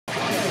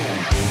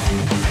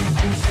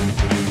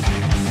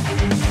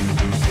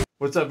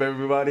What's up,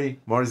 everybody?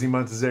 Marzi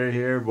Montezeri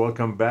here.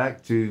 Welcome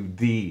back to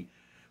the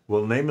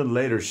We'll Name It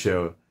Later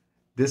show.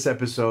 This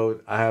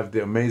episode, I have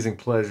the amazing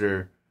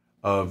pleasure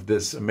of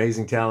this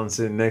amazing talent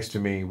sitting next to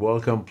me.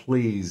 Welcome,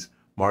 please,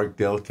 Mark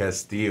Del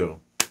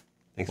Castillo.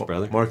 Thanks,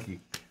 brother.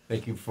 Marky,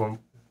 thank you for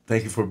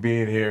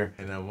being here.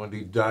 And I want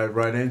to dive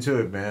right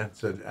into it, man.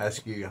 So to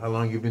ask you how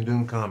long you've been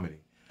doing comedy.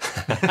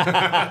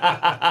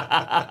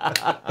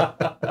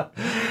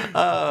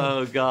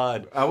 Oh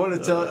God! I want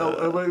to tell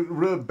a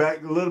little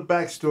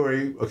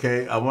backstory.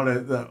 Okay,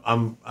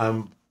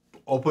 I'm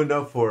opened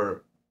up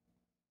for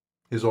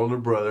his older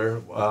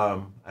brother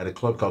at a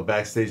club called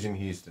Backstage in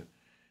Houston.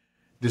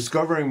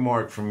 Discovering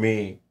Mark for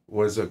me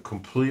was a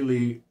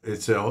completely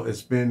it's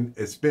been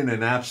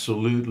an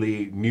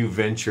absolutely new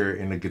venture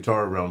in the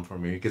guitar realm for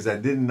me because I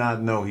did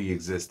not know he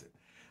existed.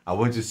 I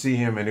went to see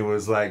him and it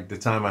was like the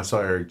time I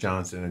saw Eric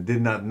Johnson. I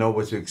did not know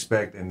what to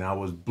expect and I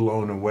was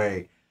blown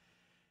away.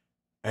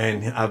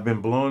 And I've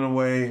been blown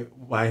away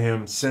by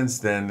him since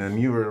then.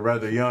 And you were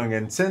rather young.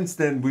 And since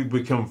then, we've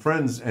become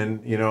friends.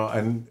 And,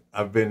 and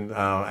I've been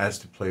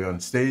asked to play on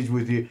stage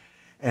with you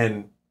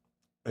and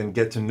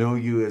get to know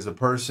you as a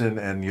person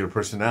and your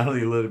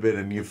personality a little bit.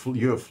 And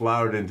you have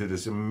flowered into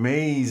this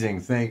amazing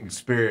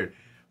spirit.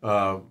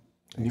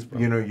 Thanks,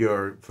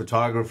 your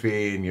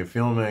photography and your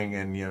filming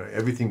and,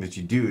 everything that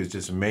you do is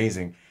just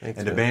amazing. Thanks,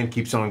 and the band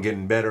keeps on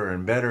getting better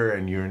and better.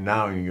 And you're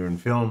in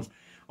films.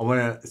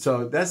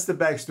 So that's the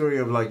backstory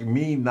of like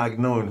me not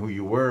knowing who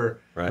you were.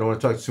 Right. I don't want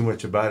to talk too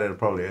much about it. I'll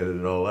probably edit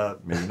it all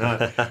out, maybe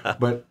not.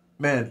 But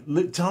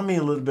man, tell me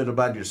a little bit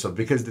about yourself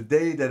because the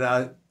day that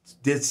I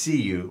did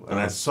see you and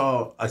I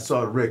saw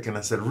Rick and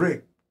I said,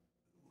 Rick,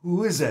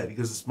 who is that? He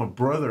goes, it's my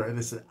brother. And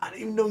I said, I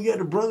didn't even know you had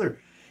a brother.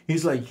 He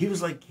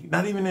was like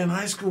not even in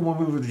high school when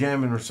we were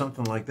jamming or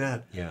something like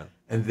that. Yeah.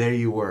 And there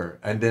you were.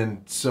 And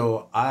then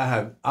so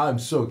I'm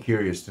so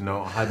curious to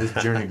know how this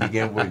journey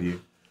began with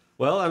you.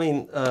 Well, I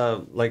mean,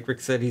 like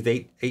Rick said, he's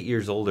eight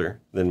years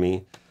older than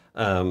me.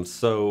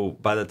 So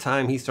by the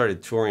time he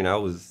started touring, I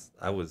was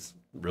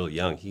really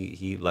young.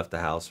 He left the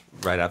house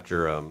right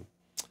after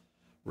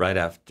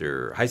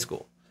high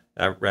school.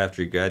 Right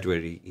after he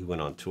graduated, he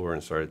went on tour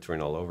and started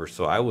touring all over.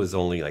 So I was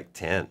only like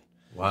 10.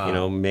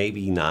 Wow.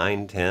 Maybe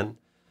 9, 10.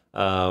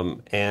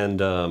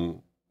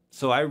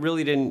 So I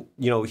really didn't,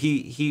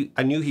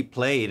 I knew he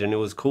played and it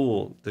was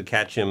cool to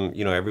catch him,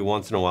 every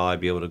once in a while I'd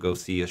be able to go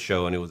see a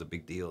show and it was a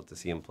big deal to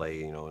see him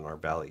play, in our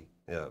valley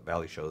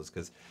shows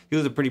because he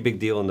was a pretty big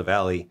deal in the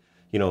valley,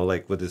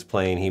 like with his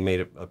playing, he made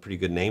a pretty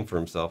good name for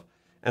himself.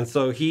 And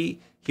so he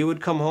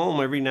would come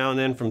home every now and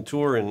then from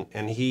tour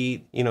and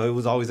he, it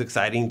was always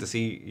exciting to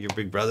see your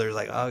big brother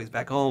like, oh, he's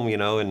back home,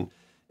 and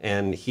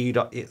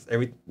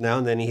every now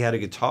and then he had a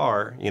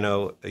guitar, he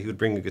would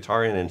bring the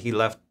guitar in and he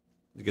left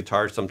the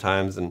guitar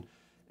sometimes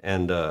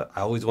and I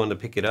always wanted to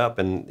pick it up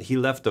and he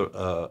left it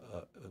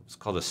was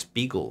called a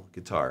Spiegel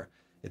guitar.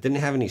 It didn't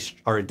have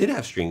it did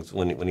have strings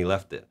when he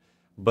left it,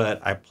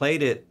 but I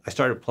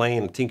started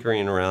playing,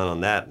 tinkering around on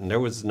that, and there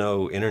was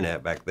no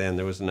internet back then.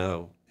 There was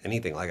no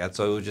anything like that,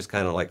 so it was just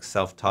kind of like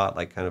self-taught,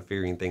 like kind of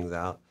figuring things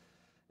out.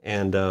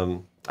 And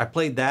I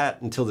played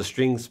that until the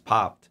strings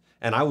popped.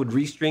 And I would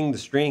restring the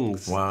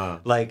strings.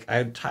 Wow. Like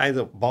I'd tie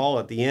the ball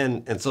at the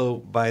end. And so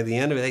by the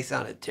end of it, they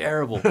sounded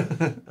terrible.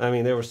 I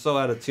mean, they were so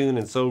out of tune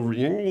and so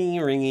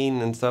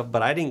ringing and stuff,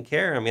 but I didn't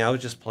care. I mean, I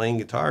was just playing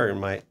guitar in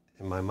my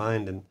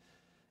mind.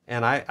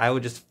 And I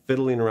was just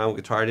fiddling around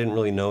with guitar. I didn't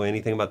really know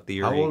anything about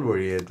theory. How old were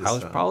you at this time? I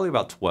was probably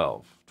about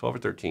 12 or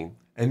 13.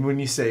 And when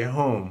you say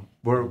home,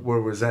 where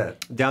was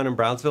that? Down in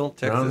Brownsville,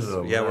 Texas.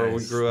 Brownsville, yeah, nice, where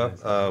we grew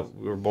up. Nice.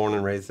 We were born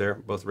and raised there,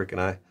 both Rick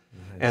and I. Nice.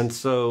 And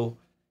so...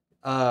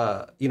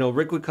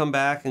 Rick would come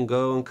back and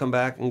go and come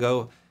back and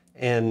go.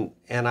 And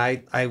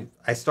I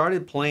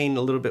started playing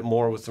a little bit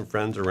more with some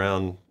friends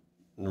around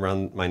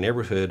my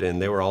neighborhood,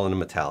 and they were all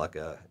into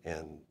Metallica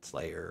and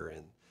Slayer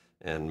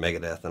and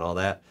Megadeth and all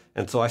that.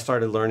 And so I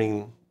started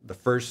learning the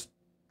first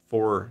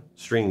 4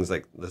 strings,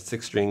 like the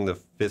 6th string, the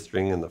 5th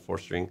string, and the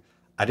 4th string.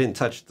 I didn't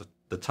touch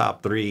the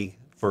top 3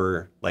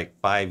 for like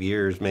 5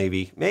 years,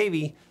 maybe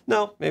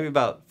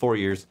about 4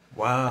 years.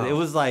 Wow. And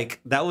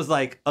that was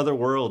like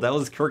Otherworld. That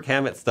was Kirk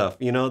Hammett stuff.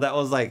 That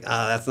was like,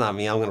 that's not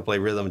me. I'm going to play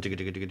rhythm,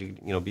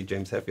 be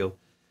James Hetfield.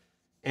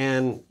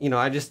 And,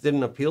 I just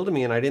didn't appeal to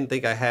me. And I didn't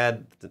think I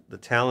had the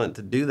talent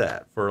to do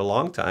that for a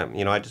long time.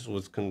 I just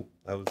was,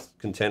 I was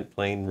content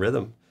playing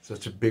rhythm.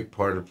 Such a big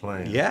part of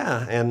playing.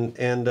 Yeah. And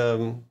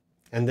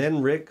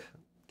then Rick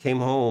came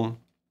home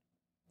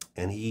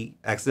and he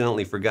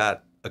accidentally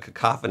forgot a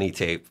cacophony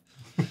tape.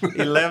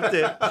 He left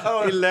it.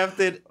 He left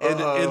it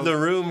in the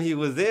room he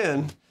was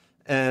in,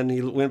 and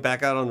he went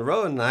back out on the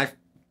road. And I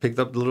picked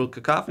up the little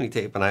cacophony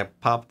tape and I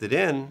popped it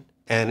in,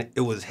 and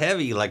it was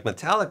heavy like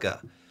Metallica,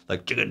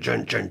 like I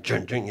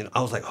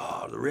was like,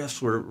 oh, the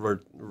riffs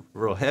were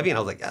real heavy, and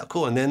I was like, yeah,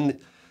 cool. And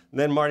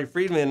then Marty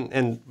Friedman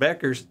and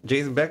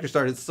Jason Becker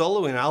started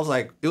soloing, and I was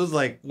like, it was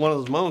like one of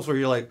those moments where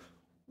you're like,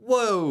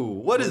 whoa,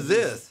 what is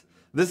this?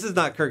 This is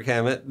not Kirk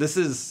Hammett. This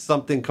is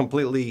something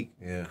completely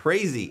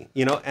crazy,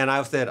 And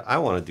I said, I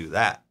want to do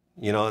that,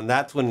 And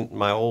that's when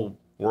my whole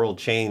world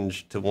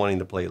changed to wanting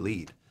to play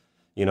lead.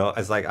 You know,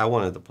 it's like I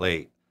wanted to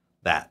play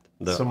that.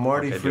 So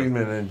Marty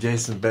Friedman and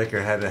Jason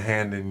Becker had a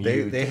hand in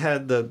you. They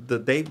had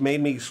they made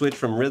me switch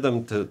from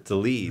rhythm to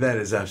lead. That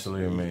is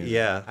absolutely amazing.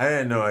 Yeah. I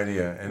had no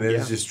idea, and it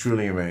is just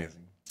truly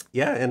amazing.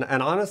 Yeah,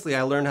 and honestly,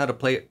 I learned how to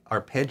play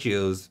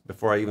arpeggios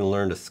before I even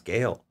learned a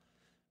scale,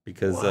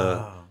 because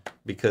a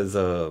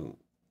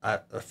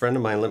friend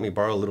of mine let me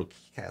borrow a little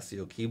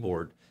Casio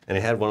keyboard, and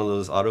it had one of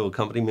those auto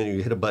accompaniment.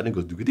 You hit a button, it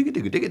goes and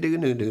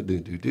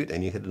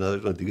you hit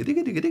another one,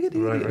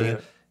 Right.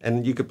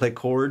 And you could play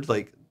chords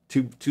like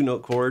two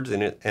note chords,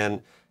 and it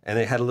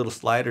had a little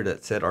slider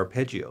that said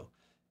arpeggio,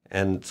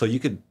 and so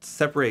you could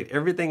separate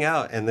everything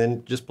out and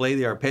then just play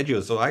the arpeggio.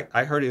 So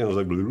I heard it and it was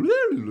like,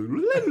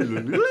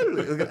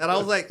 and I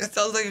was like, it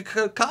sounds like a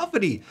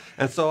cacophony.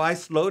 And so I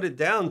slowed it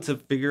down to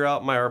figure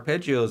out my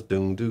arpeggios,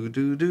 do do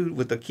do do,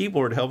 with the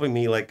keyboard helping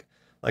me like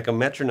a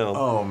metronome.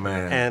 Oh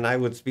man! And I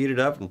would speed it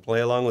up and play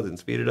along with it and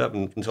speed it up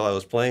until I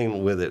was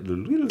playing with it,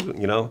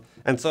 you know.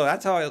 And so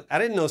that's how I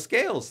didn't know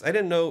scales. I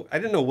didn't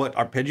know what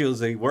arpeggios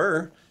they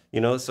were. You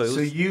know, so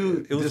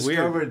you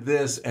discovered weird.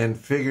 This and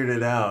figured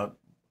it out.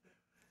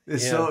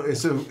 It's so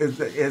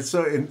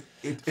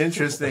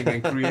interesting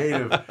and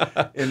creative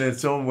in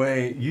its own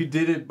way. You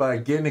did it by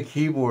getting a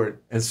keyboard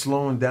and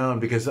slowing down,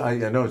 because I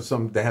know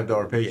they have the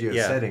arpeggio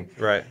setting,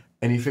 right?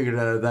 And you figured it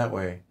out that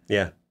way.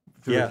 Yeah.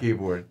 Through the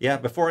keyboard. Yeah,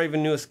 before I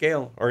even knew a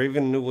scale or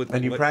even knew what.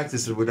 And you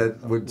practiced it with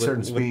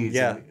certain speeds.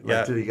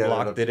 Until you got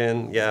locked it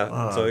in. Yeah.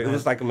 Oh, so it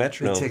was like a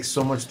metronome. It takes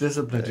so much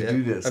discipline to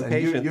do this.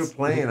 And you're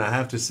playing, I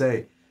have to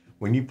say,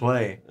 when you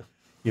play,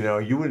 you know,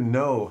 you wouldn't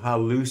know how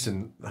loose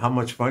and how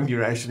much fun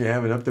you're actually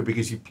having up there,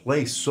 because you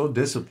play so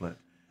disciplined.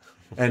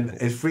 And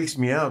it freaks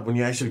me out when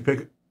you actually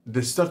pick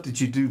the stuff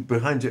that you do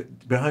behind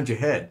your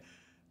head.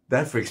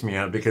 That freaks me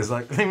out, because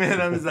like,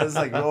 man, that's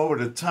like over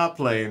the top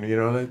playing, you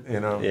know.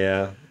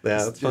 Yeah,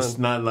 it's just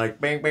fun. Not like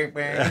bang, bang,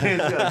 bang.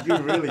 Like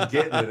you're really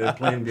getting it and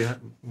playing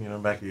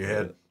behind, back of your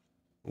head.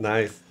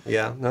 Nice.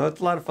 Yeah. No, it's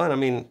a lot of fun. I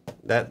mean,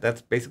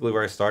 that's basically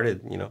where I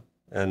started, you know.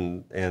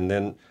 And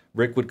then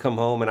Rick would come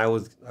home and I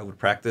would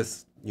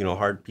practice,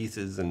 hard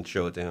pieces and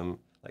show it to him.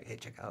 Like, hey,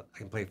 check out, I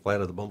can play Flight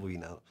of the Bumblebee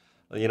now.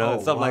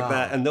 And stuff like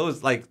that. And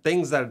those like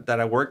things that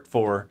I worked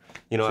for,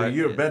 So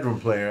you're a bedroom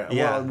player.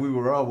 Yeah. Well, we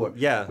were all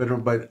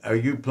bedroom, but are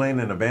you playing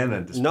in a band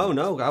at this point?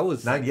 No, I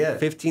was not yet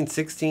 15,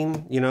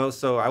 16,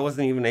 so I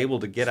wasn't even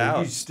able to get out.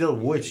 You still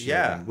woodshedding.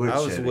 Yeah,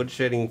 I was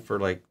woodshedding for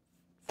like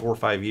 4 or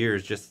 5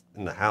 years just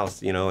in the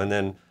house, and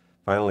then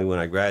finally when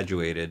I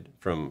graduated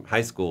from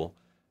high school,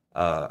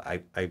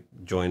 I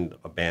joined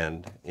a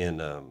band in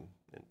the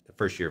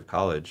first year of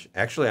college.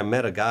 Actually, I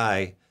met a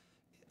guy.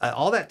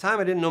 All that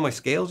time, I didn't know my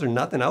scales or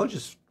nothing. I was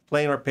just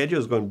playing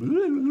arpeggios,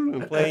 going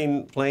and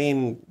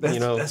playing.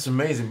 That's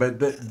amazing.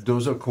 But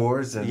those are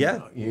chords, and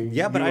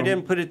but I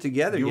didn't put it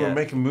together yet. You were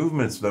making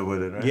movements though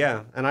with it, right?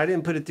 Yeah, and I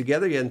didn't put it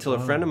together yet until a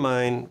friend of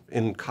mine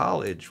in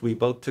college. We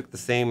both took the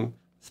same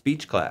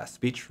speech class,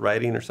 speech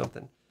writing or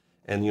something,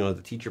 and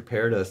the teacher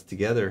paired us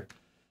together.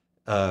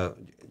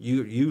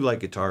 You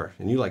like guitar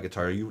and you like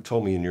guitar. You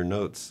told me in your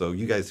notes, so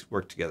you guys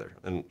work together.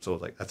 And so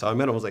like that's how I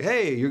met him. I was like,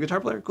 hey, you're a guitar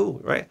player,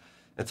 cool, right?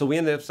 And so we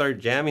ended up started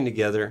jamming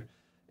together,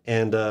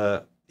 and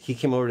he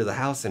came over to the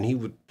house and he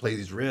would play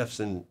these riffs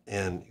and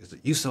he was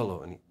like, you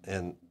solo,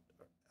 and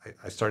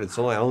I started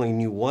soloing. I only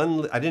knew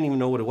one. I didn't even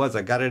know what it was.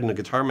 I got it in a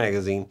guitar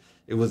magazine.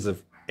 It was a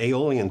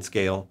Aeolian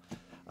scale.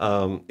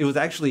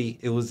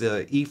 It was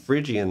a E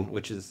Phrygian,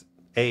 which is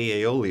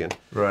A Aeolian.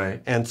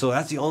 Right. And so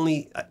that's the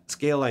only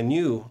scale I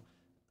knew,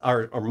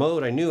 or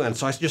mode I knew. And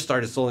so I just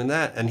started soloing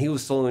that, and he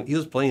was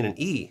playing an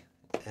E,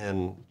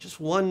 and just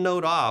one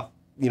note off,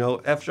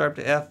 F sharp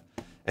to F.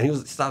 And he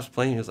stops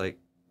playing. He was like,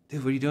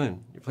 dude, what are you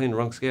doing? You're playing the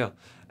wrong scale.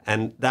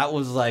 And that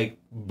was like,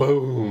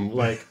 boom.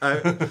 Like,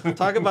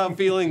 talk about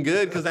feeling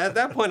good. Because at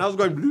that point, I was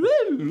going,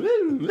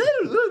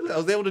 I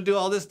was able to do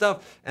all this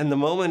stuff. And the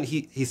moment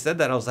he said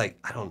that, I was like,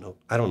 I don't know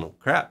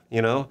crap,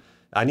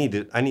 I need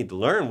to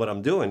learn what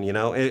I'm doing,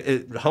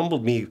 It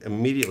humbled me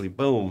immediately,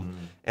 boom.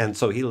 Mm-hmm. And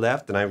so he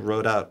left, and I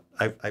wrote out,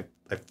 I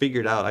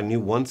figured out, I knew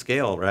one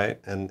scale, right?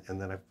 And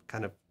then I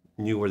kind of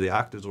knew where the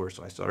octaves were.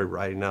 So I started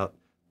writing out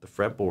the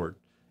fretboard,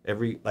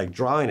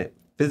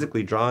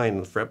 physically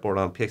drawing the fretboard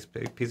on a piece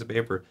of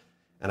paper.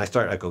 And I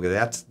started, okay,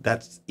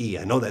 that's E.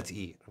 I know that's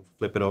E. I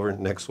flip it over,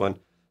 next one,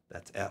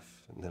 that's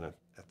F. And then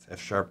that's F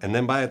sharp. And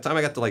then by the time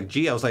I got to like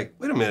G, I was like,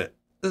 wait a minute,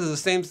 this is the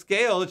same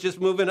scale. It's just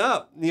moving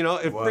up.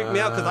 It freaked me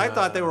out because I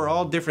thought they were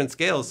all different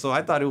scales. So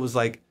I thought it was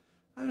like,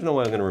 I don't know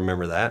when I'm going to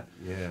remember that.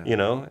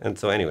 Yeah. And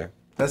so anyway.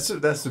 That's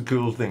the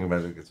cool thing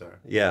about the guitar.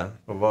 Yeah.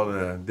 Of all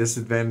the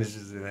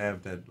disadvantages that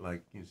have, that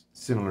like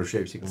similar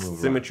shapes you can move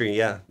symmetry, around.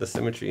 Yeah, the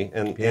symmetry.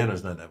 And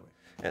piano's not that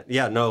way.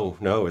 Yeah, no,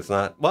 it's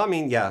not. Well, I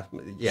mean, yeah,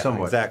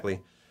 somewhat.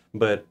 Exactly.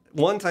 But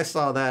once I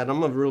saw that,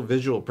 I'm a real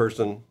visual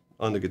person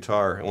on the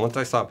guitar, and once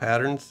I saw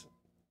patterns,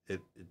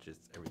 it just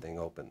everything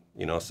opened.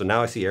 So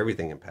now I see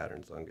everything in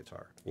patterns on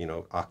guitar.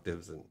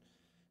 Octaves and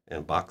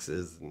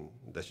boxes, and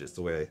that's just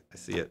the way I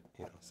see it.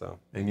 So.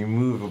 And you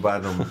move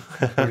about them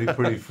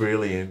pretty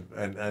freely,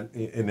 and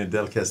in the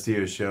Del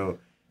Castillo show,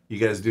 you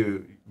guys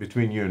do,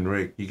 between you and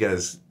Rick, you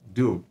guys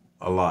do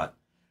a lot,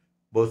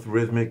 both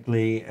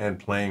rhythmically and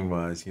playing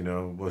wise, you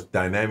know, both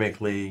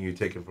dynamically. You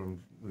take it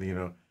from, you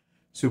know,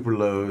 super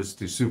lows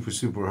to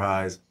super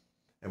highs.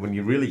 And when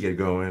you really get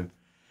going,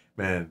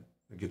 man,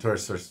 the guitar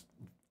starts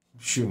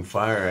shooting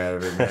fire out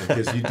of it, man.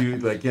 Because you do,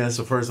 like, yeah, that's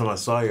the first time I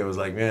saw you, I was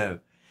like, man.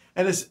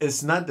 And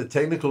it's not the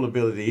technical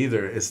ability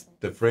either. It's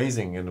the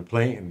phrasing and the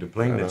playing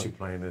that you're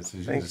playing.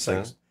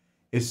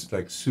 It's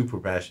like super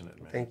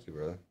passionate, man. Thank you,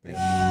 brother. Thank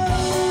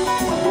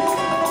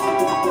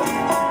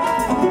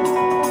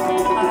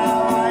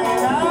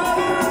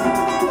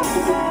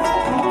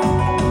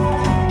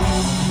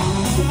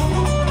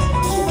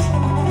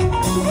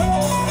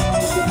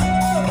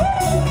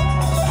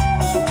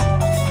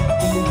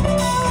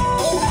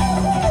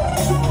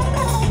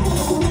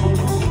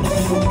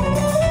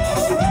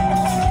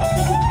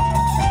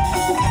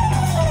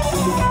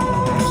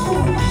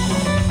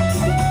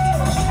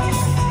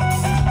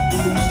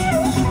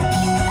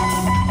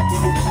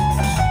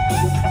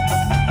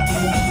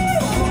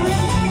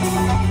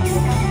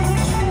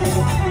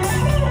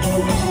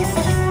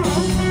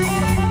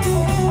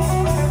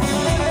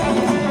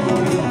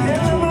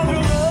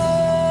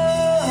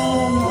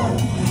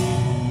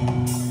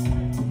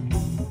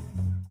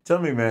Tell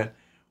me, man,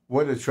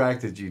 what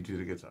attracted you to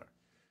the guitar?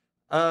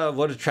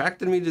 What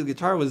attracted me to the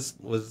guitar was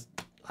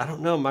I don't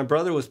know. My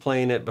brother was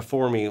playing it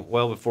before me,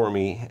 well before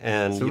me,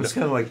 and so it was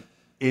kind of like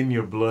in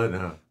your blood,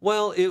 huh?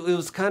 Well, it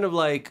was kind of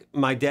like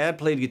my dad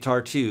played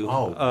guitar too.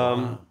 Oh,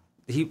 wow.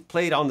 He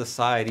played on the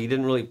side. He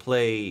didn't really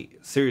play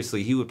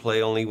seriously. He would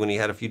play only when he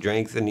had a few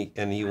drinks and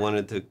he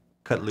wanted to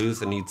cut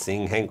loose, and he'd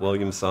sing Hank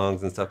Williams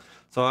songs and stuff.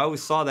 So I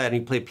always saw that, and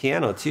he played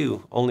piano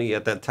too, only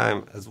at that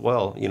time as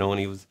well. You know, when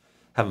he was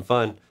having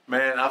fun.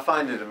 Man, I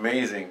find it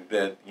amazing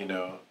that, you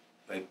know,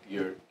 like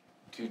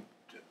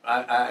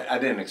I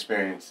didn't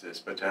experience this,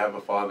 but to have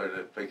a father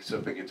that picks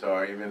up a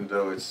guitar, even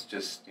though it's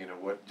just, you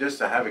know, just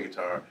to have a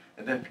guitar,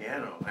 and then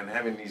piano, and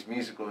having these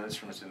musical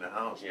instruments in the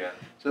house. Yeah.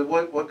 So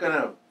what kind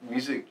of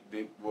music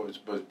was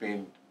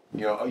being,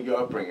 you know, your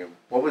upbringing,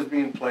 what was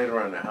being played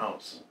around the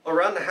house?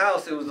 Around the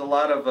house, it was a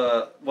lot of,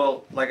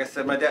 well, like I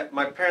said,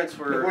 my parents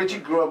were... What did you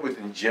grow up with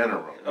in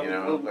general, you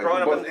know?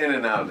 Growing both up in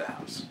and out of the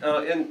house.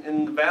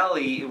 In the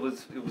Valley, it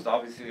was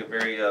obviously a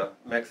very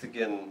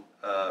Mexican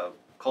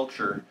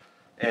culture,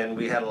 and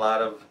we had a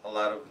lot of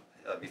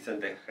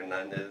Vicente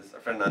Fernandez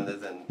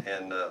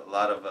and a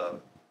lot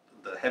of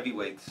the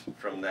heavyweights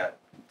from that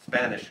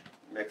Spanish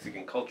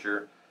Mexican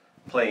culture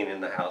playing in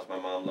the house. My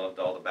mom loved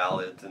all the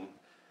ballads and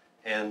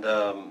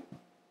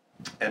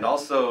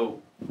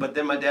also, but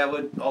then my dad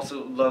would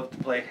also love to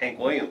play Hank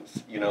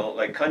Williams, you know,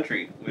 like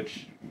country,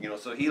 which, you know,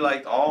 so he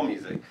liked all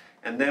music.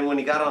 And then when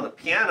he got on the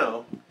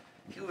piano,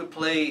 he would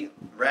play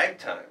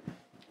ragtime,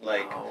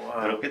 like, and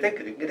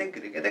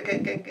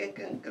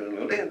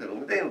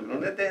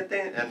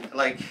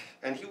like,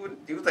 and he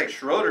was like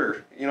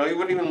Schroeder, you know, he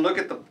wouldn't even look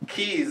at the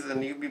keys,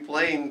 and he'd be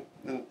playing,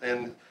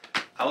 and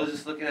I was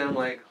just looking at him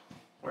like,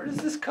 where does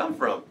this come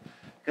from?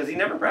 Because he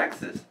never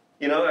practices.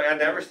 You know, I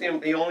never see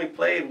him. He only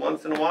played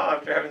once in a while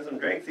after having some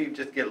drinks. He'd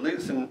just get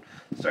loose and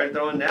start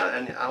throwing down.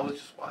 And I was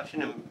just watching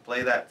him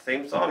play that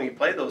same song. He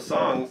played those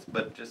songs,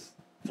 but just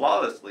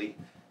flawlessly,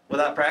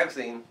 without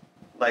practicing,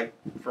 like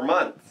for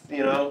months.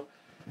 You know,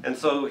 and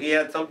so he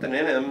had something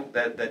in him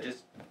that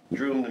just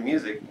drew him to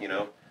music. You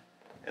know,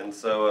 and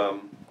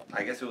so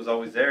I guess it was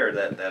always there.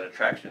 That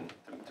attraction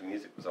to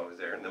music was always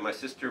there. And then my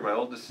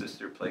oldest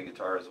sister, played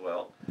guitar as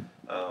well.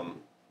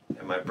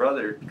 And my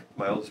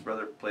oldest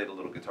brother, played a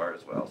little guitar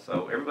as well.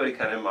 So everybody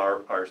kind of,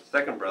 our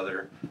second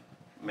brother,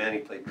 Manny,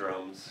 played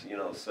drums, you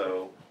know,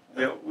 so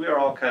we are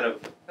all kind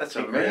of... That's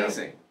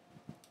amazing.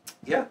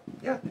 Yeah.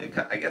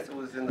 I guess it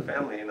was in the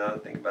family, you know, to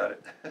think about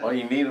it. All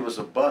you needed was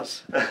a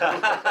bus.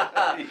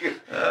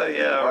 Oh,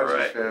 yeah,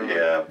 right. Family.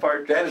 Yeah,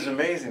 That is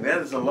amazing. That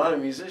is a lot of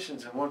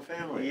musicians in one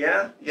family.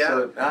 Yeah.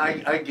 So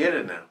I get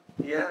it now.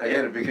 Yeah, I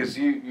get it, because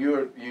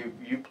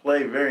you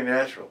play very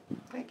natural.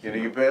 Thank you. You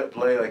know, you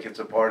play like it's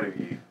a part of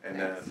you, and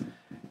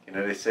you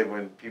know, they say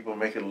when people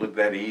make it look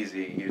that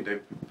easy,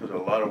 they put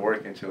a lot of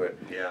work into it.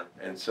 Yeah.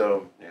 And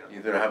so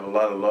either have a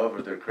lot of love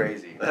or they're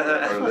crazy, or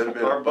a little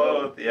bit or of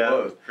both. Yeah,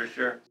 both. For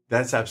sure.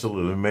 That's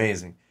absolutely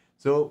amazing.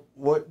 So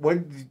what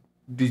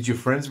did your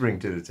friends bring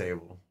to the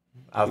table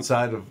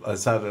outside of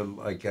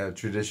like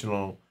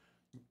traditional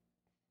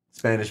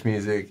Spanish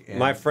music? And...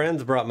 My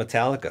friends brought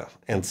Metallica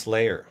and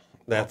Slayer.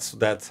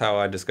 That's how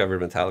I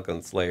discovered Metallica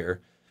and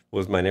Slayer.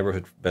 Was my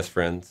neighborhood best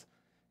friends.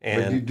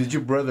 And but did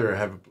your brother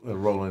have a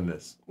role in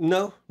this?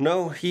 No,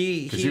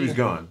 he was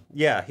gone.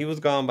 Yeah, he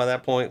was gone by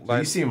that point. So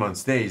you see him on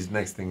stage.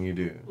 Next thing you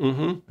do.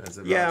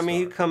 Mm-hmm. Yeah, I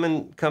mean, he'd come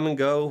and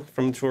go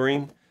from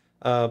touring.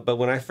 But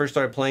when I first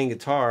started playing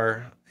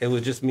guitar, it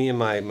was just me and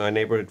my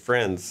neighborhood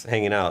friends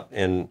hanging out,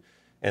 and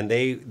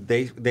they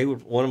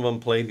would, one of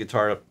them played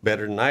guitar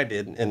better than I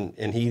did,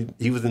 and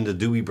he was into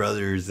Dewey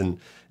Brothers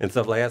and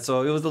stuff like that.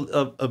 So it was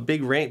a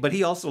big range, but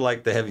he also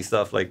liked the heavy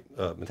stuff like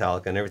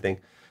Metallica and everything.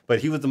 But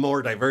he was the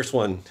more diverse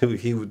one who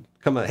he would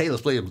come on, hey,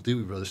 let's play a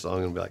Doobie Brothers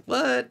song, and be like,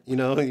 what? You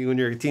know, when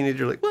you're a teenager,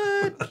 you're like,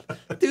 what?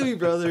 Doobie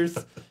Brothers.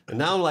 And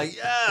now I'm like,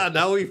 yeah,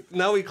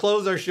 now we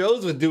close our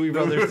shows with Doobie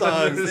Brothers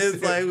songs.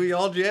 It's like we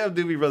all jam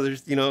Doobie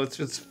Brothers. You know, it's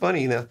just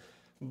funny now.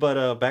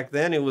 But back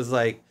then it was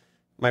like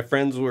my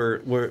friends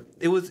were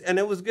it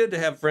was good to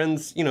have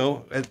friends. You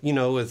know,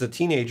 as a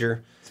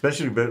teenager.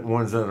 Especially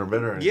ones that are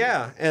better.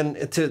 Yeah,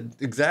 and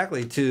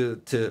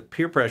to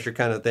peer pressure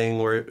kind of thing,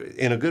 where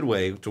in a good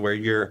way, to where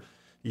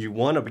you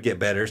want to get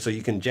better so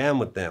you can jam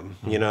with them,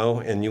 you know,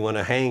 and you want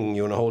to hang,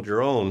 you want to hold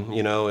your own,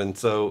 you know, and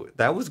so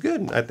that was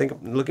good. I think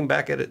looking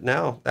back at it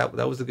now, that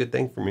was a good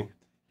thing for me.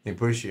 He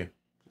pushed you.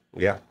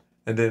 Yeah.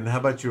 And then how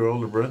about your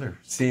older brother?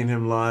 Seeing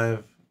him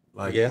live,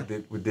 like, yeah.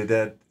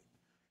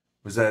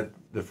 Was that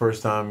the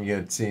first time you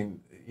had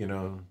seen, you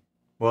know,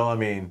 well, I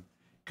mean,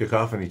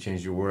 Cacophony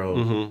changed your world.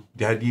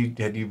 Mm-hmm. Had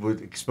you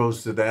been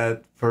exposed to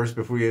that first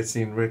before you had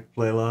seen Rick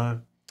play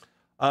live?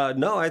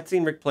 No, I'd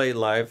seen Rick play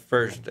live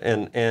first,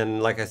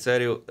 and like I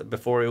said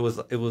before, it was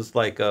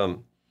like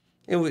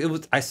it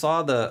was I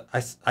saw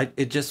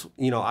it just,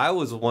 you know, I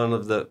was one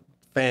of the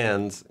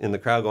fans in the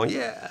crowd going,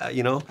 yeah,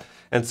 you know,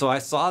 and so I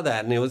saw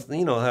that, and it was,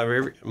 you know,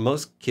 how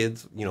most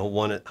kids, you know, I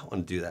want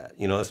to do that,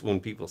 you know, that's when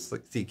people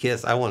see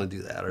Kiss, I want to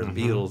do that, or the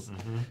Beatles,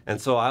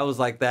 and so I was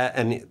like that,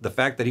 and the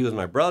fact that he was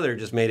my brother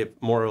just made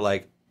it more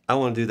like I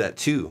want to do that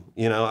too,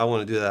 you know, I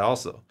want to do that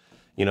also,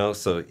 you know,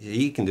 so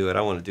he can do it,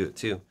 I want to do it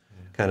too.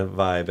 Kind of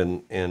vibe,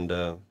 and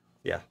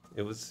yeah,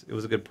 it was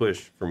a good push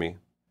for me.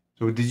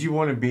 So did you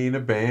want to be in a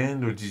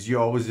band, or did you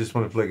always just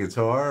want to play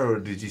guitar, or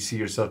did you see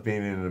yourself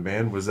being in a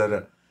band? Was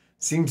that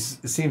seems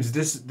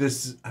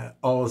this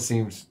all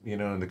seems, you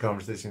know, in the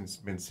conversation's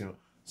been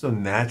so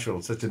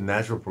natural, such a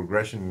natural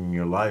progression in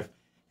your life.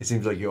 It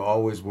seems like you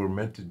always were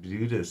meant to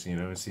do this, you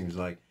know. It seems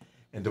like,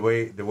 and the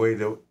way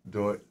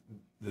the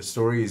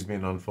story has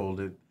been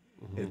unfolded,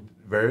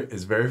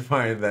 it's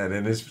verifying that,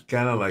 and it's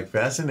kind of like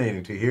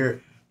fascinating to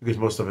hear. Because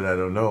most of it I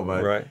don't know,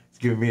 but it's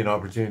giving me an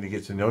opportunity to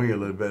get to know you a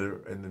little better,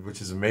 and which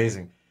is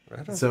amazing.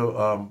 Right.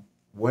 So,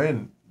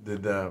 when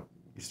did you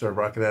start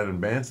rocking out in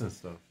bands and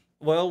stuff?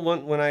 Well,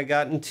 when I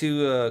got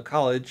into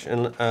college,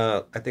 and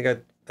I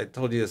think I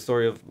told you the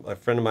story of a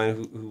friend of mine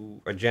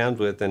who I jammed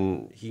with,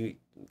 and he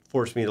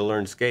forced me to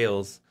learn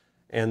scales,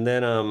 and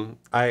then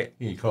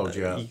he called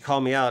you out. He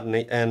called me out,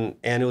 and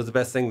it was the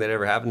best thing that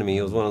ever happened to me.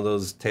 It was one of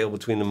those tail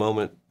between the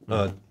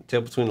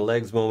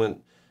legs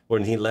moment.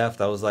 When he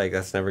left, I was like,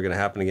 that's never going to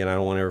happen again. I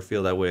don't want to ever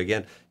feel that way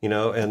again, you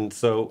know? And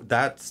so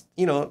that's,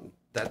 you know,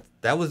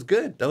 that was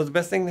good. That was the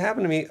best thing that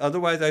happened to me.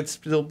 Otherwise, I'd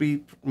still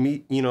be,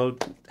 you know,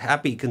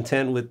 happy,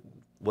 content with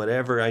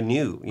whatever I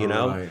knew, you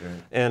know? Right.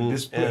 And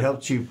this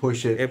helped you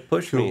push it. It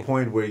pushed me to a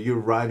point where you're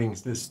writing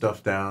this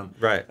stuff down.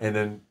 Right. And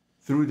then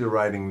through the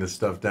writing this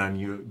stuff down,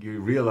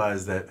 you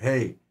realize that,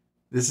 hey,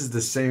 this is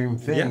the same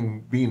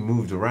thing being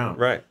moved around.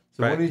 Right.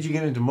 So when did you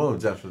get into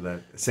modes after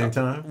that? Same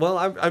time? Well,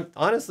 I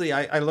honestly,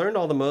 I learned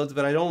all the modes,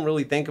 but I don't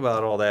really think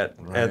about all that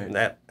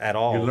at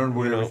all. You learned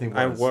where everything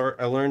was.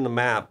 I learned the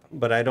map,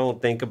 but I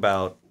don't think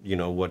about, you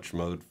know, which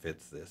mode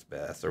fits this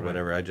best or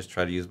whatever. I just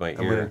try to use my ear.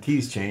 And when the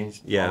keys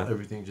changed,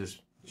 everything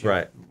just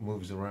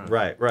moves around.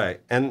 Right.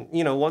 And,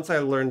 you know, once I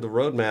learned the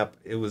roadmap,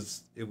 it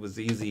was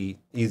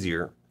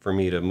easier for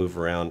me to move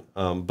around.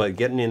 But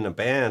getting in a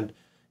band,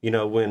 you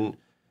know,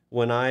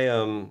 when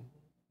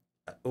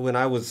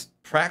I was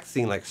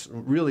practicing, like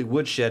really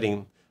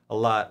woodshedding a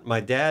lot, my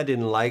dad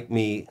didn't like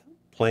me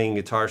playing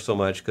guitar so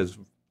much because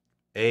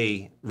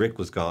Rick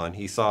was gone.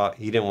 He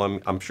didn't want me.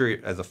 I'm sure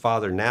as a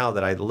father now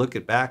that I look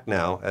it back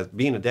now as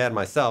being a dad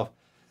myself,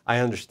 I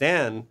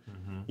understand,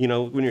 you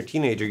know, when you're a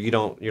teenager,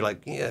 you're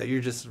like, yeah, you're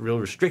just real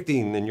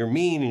restricting and you're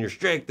mean and you're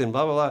strict and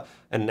blah, blah, blah.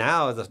 And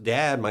now as a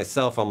dad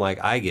myself, I'm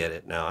like, I get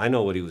it now. I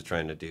know what he was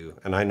trying to do.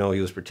 And I know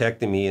he was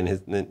protecting me, and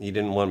he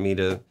didn't want me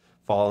to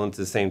fall into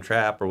the same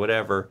trap or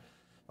whatever.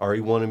 Or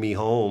he wanted me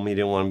home. He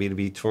didn't want me to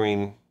be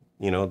touring,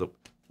 you know.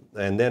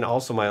 And then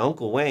also my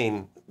Uncle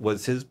Wayne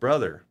was his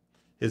brother,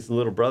 his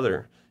little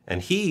brother.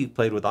 And he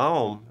played with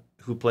Alm,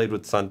 who played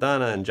with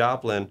Santana and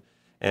Joplin.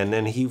 And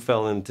then he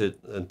fell into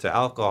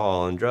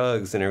alcohol and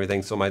drugs and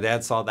everything. So my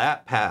dad saw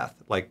that path.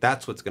 Like,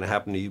 that's what's going to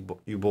happen to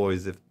you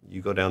boys if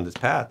you go down this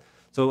path.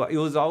 So it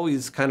was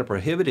always kind of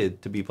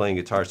prohibited to be playing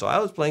guitar. So I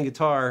was playing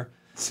guitar.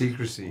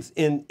 Secrecy.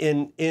 In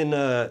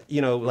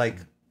you know,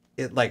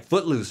 like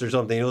Footloose or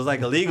something. It was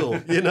like illegal,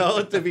 you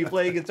know, to be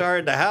playing guitar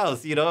in the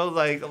house, you know,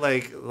 like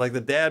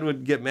the dad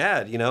would get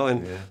mad, you know,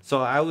 and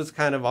so I was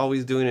kind of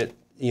always doing it,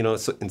 you know,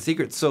 in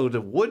secret. So the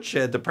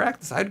woodshed to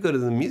practice, I'd go to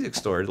the music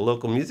store, the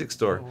local music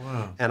store,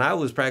 and I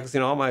was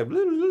practicing all my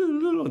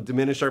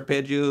diminished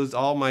arpeggios,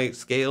 all my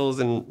scales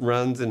and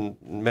runs and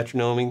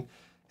metronoming,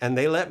 and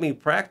they let me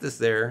practice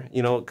there,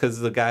 you know,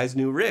 because the guys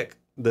knew Rick.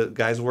 The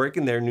guys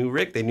working there knew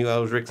Rick. They knew I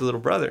was Rick's little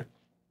brother.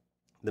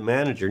 The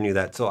manager knew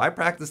that. So I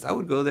practiced. I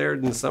would go there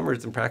in the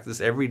summers and practice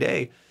every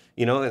day,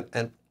 you know,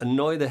 and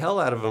annoy the hell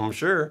out of them, I'm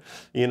sure,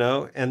 you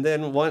know. And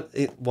then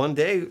one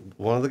day,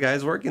 one of the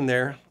guys working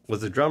there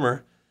was a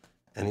drummer,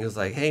 and he was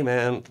like, hey,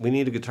 man, we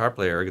need a guitar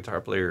player. Our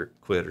guitar player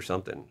quit or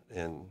something.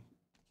 And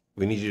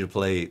we need you to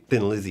play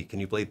Thin Lizzy. Can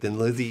you play Thin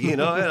Lizzy? You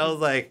know, and I was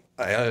like,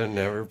 I had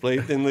never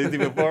played Thin Lizzy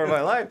before in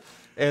my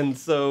life. And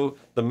so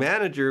the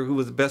manager, who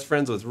was best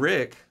friends with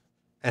Rick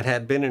and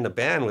had been in a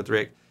band with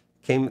Rick,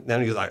 came down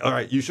and he was like, all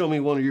right, you show me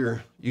one of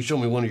your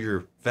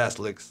fast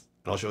licks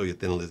and I'll show you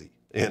Thin Lizzy.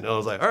 And I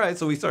was like, all right.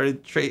 So we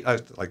started I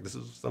was like, this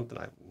is something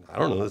I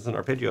don't know. This is an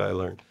arpeggio I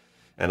learned.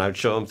 And I'd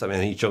show him something,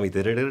 and he'd show me, and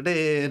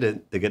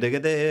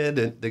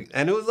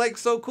it was like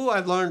so cool.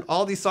 I've learned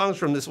all these songs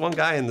from this one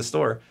guy in the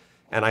store,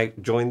 and I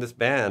joined this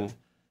band,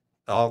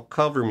 all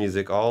cover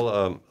music, all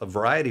a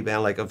variety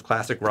band, like of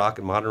classic rock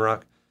and modern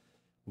rock.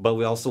 But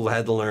we also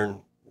had to learn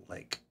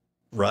like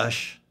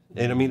Rush,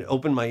 and I mean,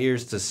 opened my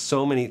ears to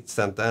so many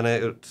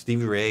Santana,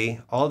 Stevie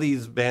Ray, all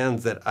these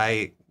bands that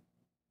I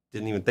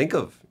didn't even think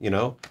of, you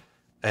know.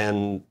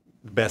 And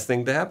the best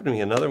thing to happen to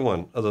me, another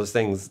one of those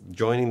things,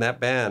 joining that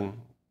band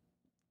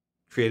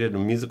created a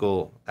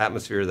musical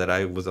atmosphere that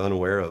I was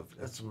unaware of.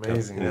 That's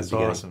amazing. That's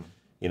awesome.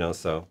 You know,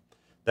 so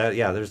that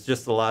there's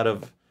just a lot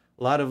of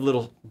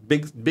little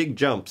big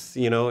jumps,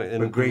 you know,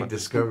 and great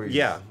discoveries.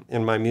 Yeah,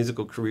 in my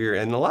musical career,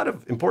 and a lot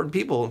of important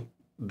people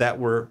that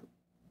were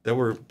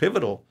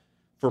pivotal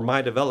for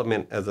my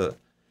development as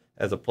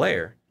a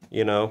player,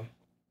 you know.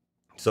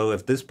 So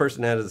if this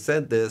person had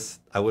said this,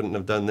 I wouldn't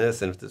have done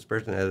this, and if this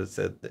person had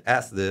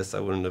asked this,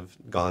 I wouldn't have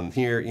gone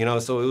here, you know.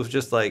 So it was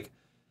just like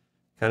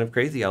kind of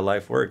crazy how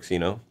life works, you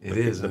know. It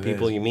is the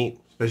people you meet,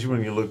 especially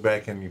when you look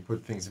back and you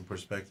put things in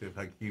perspective,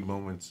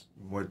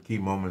 what key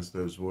moments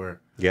those were.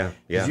 Yeah.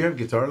 Did you have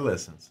guitar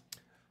lessons?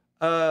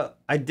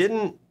 I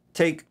didn't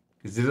take.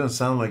 Because it doesn't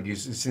sound like you. It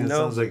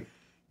sounds like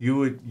you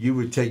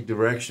would take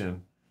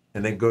direction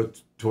and then go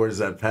towards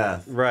that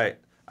path. Right.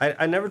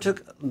 I never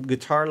took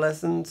guitar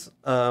lessons.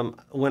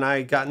 When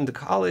I got into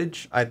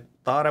college, I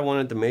thought I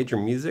wanted to major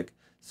music,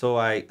 so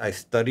I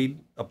studied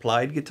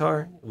applied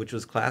guitar, which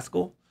was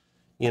classical.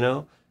 You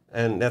know,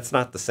 and that's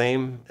not the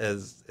same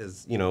as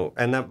you know.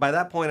 And by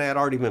that point, I had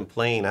already been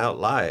playing out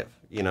live.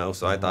 You know,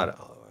 so I thought,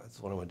 oh, that's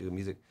what I want to do with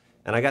music.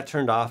 And I got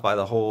turned off by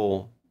the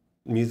whole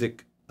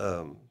music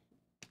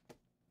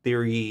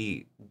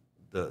theory.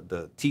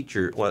 The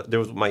teacher, well, there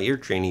was my ear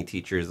training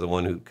teacher is the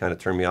one who kind of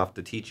turned me off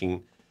to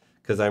teaching,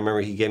 because I remember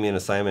he gave me an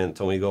assignment and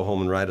told me to go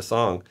home and write a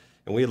song.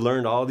 And we had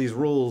learned all these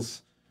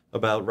rules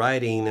about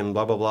writing and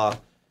blah blah blah,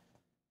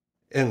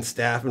 and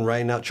staff and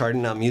writing out,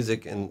 charting out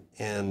music,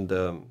 and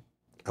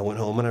I went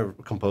home and I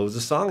composed a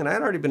song, and I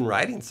had already been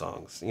writing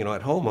songs, you know,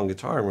 at home on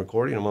guitar and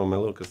recording them on my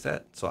little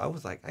cassette. So I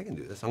was like, I can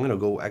do this. I'm going to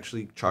go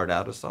actually chart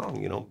out a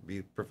song, you know, be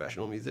a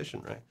professional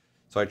musician, right?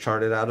 So I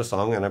charted out a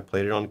song, and I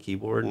played it on the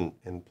keyboard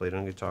and played it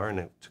on guitar, and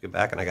I took it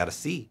back, and I got a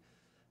C.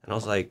 And I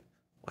was like,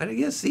 why did I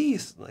get a C?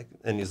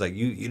 And he's like,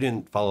 you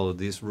didn't follow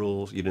these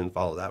rules. You didn't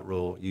follow that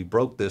rule. You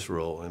broke this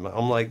rule. And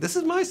I'm like, this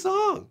is my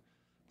song.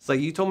 It's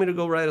like, you told me to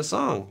go write a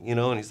song, you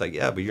know? And he's like,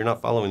 yeah, but you're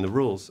not following the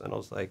rules. And I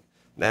was like,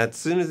 as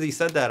soon as he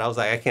said that, I was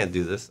like, I can't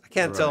do this. I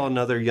can't tell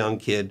another young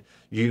kid,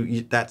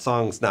 you that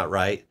song's not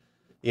right.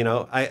 You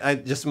know, I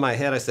just in my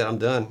head, I said, I'm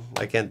done.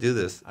 I can't do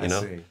this, you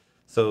know? See.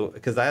 So,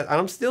 because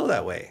I'm still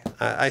that way.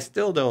 I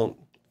still don't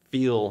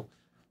feel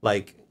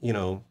like, you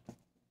know,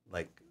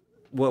 like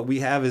what we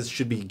have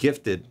should be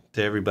gifted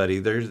to everybody.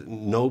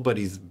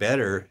 Nobody's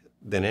better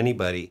than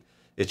anybody.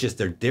 It's just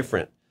they're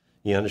different.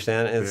 You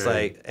understand? And it's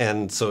like,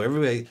 and so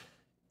everybody,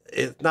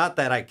 it's not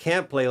that I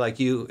can't play like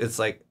you. It's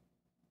like,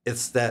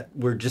 it's that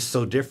we're just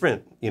so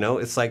different, you know?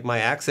 It's like my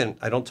accent.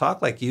 I don't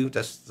talk like you.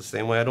 That's the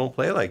same way I don't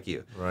play like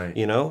you. Right.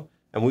 You know?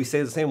 And we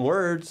say the same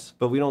words,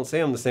 but we don't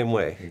say them the same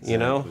way, you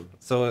know?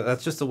 So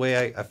that's just the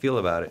way I feel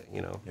about it,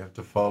 you know? You have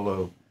to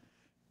follow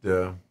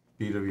the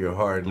beat of your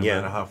heart, no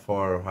matter how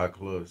far or how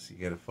close. You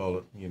got to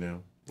follow, you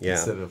know? Yeah.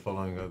 Instead of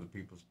following other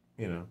people's,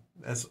 you know?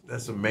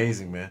 That's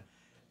amazing, man.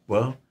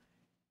 Well,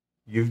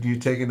 you've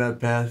taken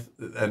that path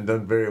and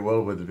done very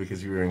well with it,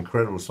 because you're an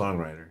incredible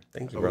songwriter.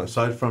 Thank you, bro.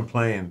 Aside from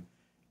playing,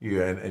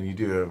 and you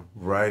do a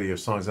variety of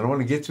songs. And I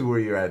want to get to where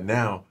you're at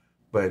now,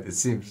 but it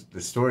seems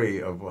the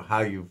story of how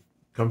you've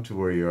come to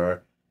where you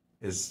are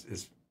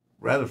is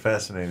rather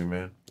fascinating,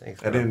 man.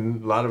 Thanks, a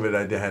lot of it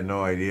I had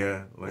no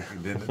idea, like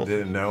you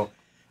didn't know.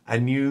 I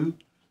knew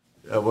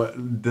the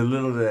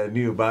little that I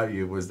knew about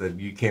you was that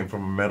you came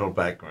from a metal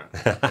background.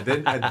 I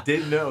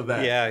didn't know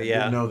that. Yeah. I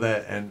didn't know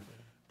that, and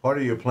part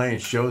of your playing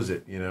shows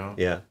it. You know.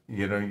 Yeah.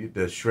 You know,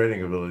 the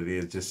shredding ability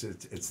is just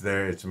it's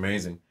there. It's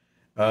amazing.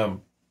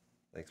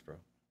 Thanks, bro.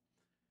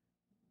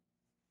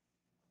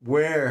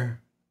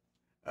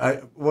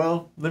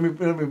 Let me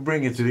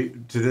bring it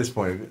to this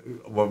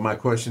point. Well, my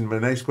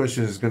next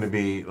question is going to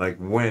be like,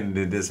 when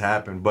did this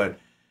happen? But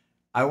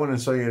I went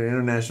and saw you at an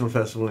international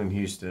festival in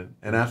Houston,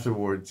 and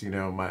afterwards, you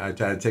know, I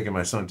had taken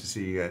my son to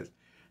see you guys,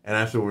 and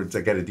afterwards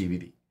I got a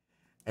DVD,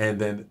 and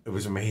then it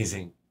was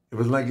amazing. It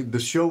was like the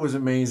show was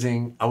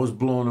amazing. I was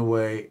blown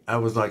away. I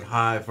was like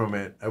high from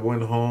it. I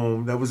went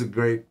home. That was a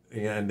great,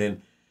 and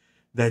then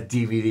that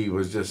DVD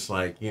was just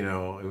like, you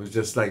know, it was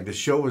just like the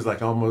show was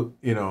like almost,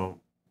 you know,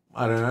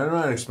 I don't know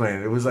how to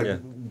explain it. It was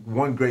like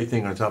one great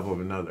thing on top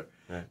of another.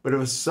 Right. But it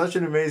was such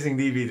an amazing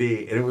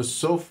DVD, and it was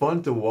so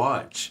fun to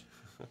watch.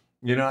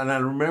 You know, and I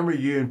remember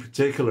you in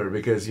particular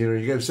because you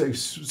have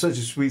such a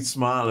sweet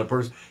smile.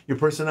 Your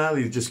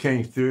personality just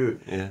came through.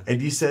 Yeah. And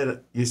you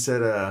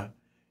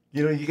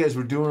guys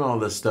were doing all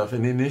this stuff,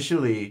 and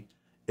initially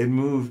it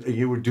moved.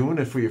 You were doing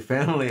it for your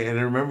family, and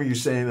I remember you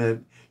saying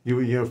that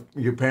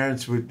your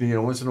parents would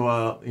once in a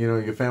while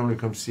your family would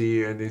come see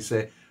you, and they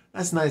say,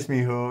 "That's nice,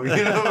 mijo."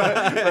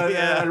 But,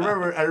 Yeah.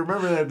 I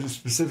remember that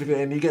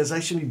specifically, and you guys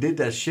actually did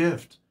that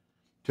shift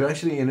to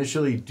actually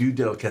initially do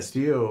Del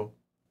Castillo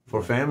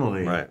for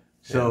family. Right.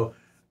 So,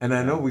 and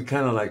I know we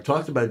kind of like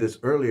talked about this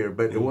earlier,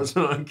 but it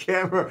wasn't on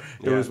camera.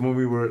 It was when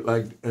we were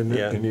like in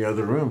the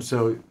other room.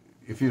 So,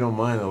 if you don't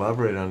mind,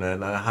 elaborate on that.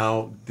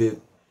 How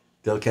did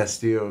Del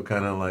Castillo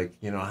kind of like,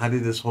 how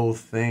did this whole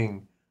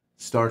thing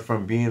start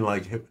from being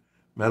like hip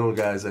metal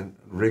guys? And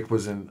Rick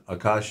was in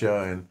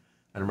Akasha, and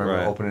I remember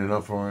opening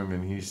up for him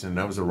in Houston.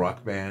 That was a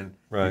rock band.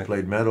 Right. You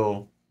played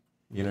metal.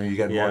 You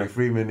got Marty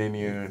Friedman in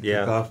you, and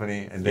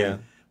Cacophony. And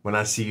then when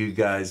I see you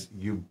guys,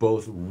 you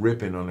both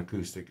ripping on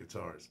acoustic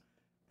guitars.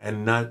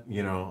 And not,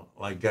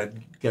 like got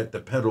the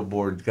pedal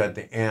board, got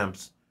the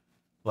amps,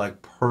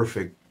 like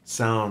perfect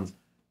sounds,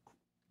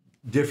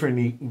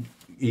 different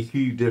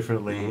EQ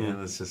differently,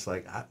 and it's just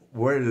like,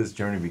 where did this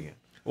journey begin?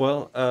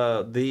 Well,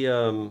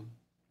 the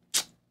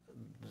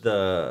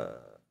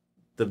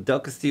Del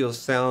Castillo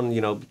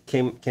sound,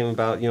 came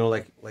about,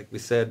 like we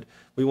said,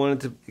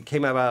 it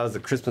came about as a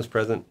Christmas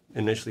present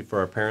initially for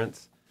our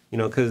parents,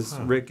 because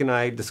Rick and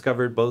I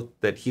discovered both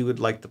that he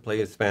would like to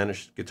play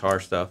Spanish guitar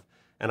stuff.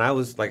 And I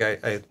was, like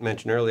I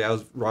mentioned earlier, I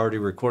was already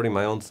recording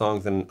my own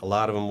songs, and a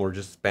lot of them were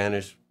just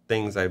Spanish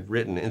things I've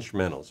written,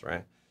 instrumentals,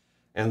 right?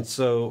 And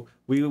so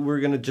we were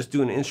going to just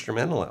do an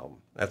instrumental album.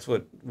 That's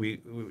what we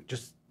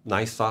just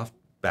nice, soft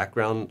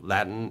background,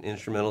 Latin,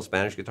 instrumental,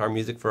 Spanish guitar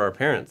music for our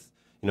parents,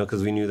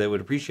 because we knew they would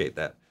appreciate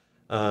that.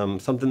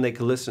 Something they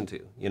could listen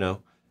to,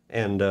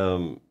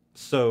 And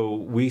so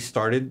we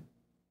started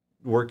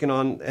working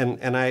on,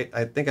 and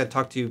I think I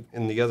talked to you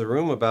in the other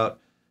room about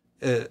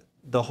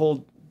the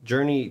whole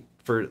journey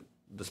for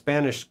the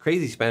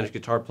crazy Spanish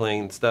guitar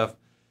playing stuff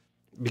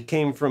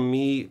became from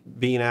me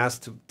being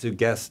asked to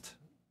guest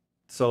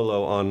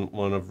solo on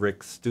one of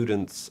Rick's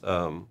students'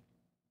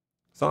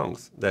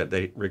 songs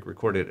that Rick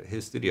recorded at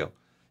his studio.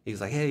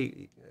 He's like,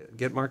 "Hey,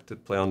 get Mark to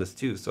play on this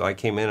too." So I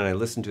came in and I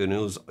listened to it, and it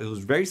was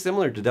very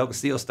similar to Del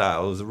Castillo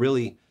style. It was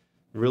really,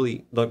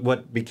 really like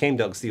what became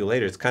Del Castillo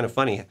later. It's kind of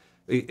funny.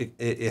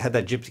 It had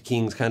that Gypsy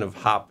Kings kind of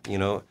hop,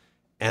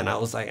 And I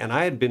was like, and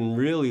I had been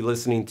really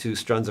listening to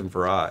Struns and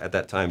Farah at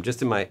that time,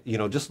 just in my,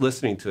 just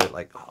listening to it,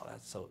 like, oh,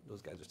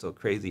 those guys are so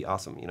crazy,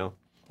 awesome, It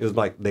was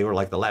like, they were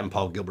like the Latin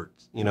Paul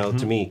Gilberts,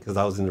 to me, because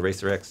I was in the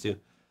Racer X too.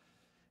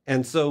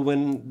 And so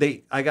when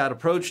I got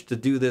approached to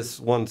do this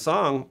one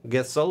song,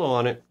 guest solo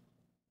on it,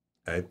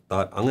 I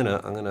thought, I'm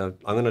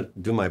gonna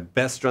do my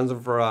best Struns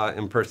and Farah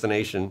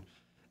impersonation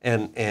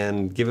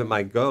and give it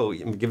my go,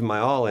 give it my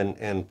all.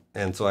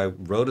 And so I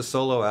wrote a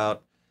solo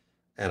out.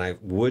 And I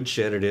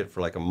woodshedded it for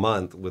like a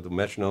month with a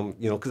metronome,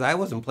 because I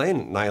wasn't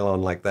playing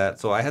nylon like that.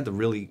 So I had to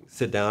really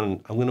sit down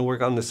and I'm going to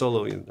work on the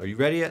solo. Are you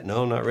ready yet?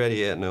 No, not ready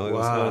yet. No, it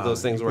was one of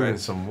those things where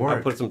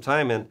I put some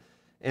time in.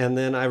 And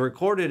then I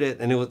recorded it,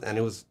 and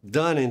it was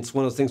done. And it's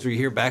one of those things where you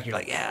hear back, you're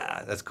like,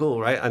 yeah, that's cool,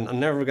 right? I'm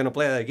never going to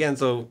play that again.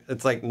 So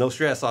it's like no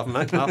stress off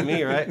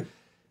me, right?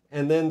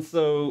 And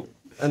so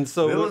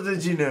little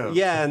did you know.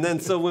 Yeah, and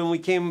then so when we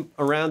came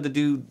around to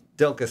do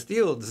Del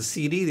Castillo, the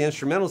CD, the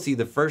instrumental CD,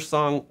 the first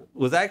song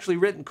was actually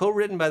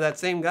co-written by that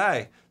same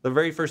guy. The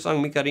very first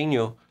song, Mi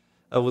Cariño,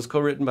 was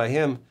co-written by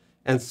him.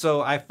 And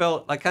so I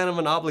felt like kind of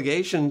an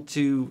obligation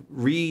to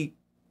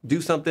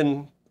redo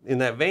something in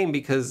that vein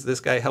because this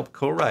guy helped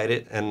co-write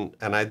it, and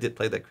I did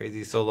play that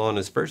crazy solo on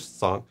his first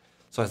song.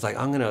 So I was like,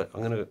 I'm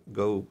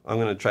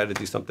gonna try to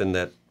do something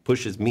that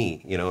pushes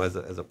me, as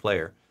a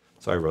player.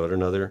 So I wrote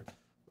another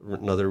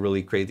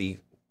really crazy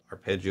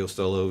arpeggio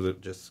solo,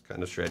 just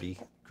kind of shreddy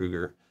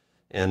Kruger.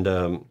 And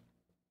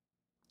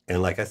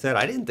like I said,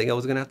 I didn't think I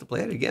was gonna have to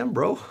play it again,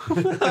 bro.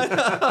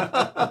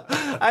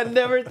 I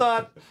never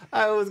thought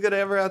I was gonna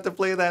ever have to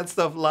play that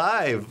stuff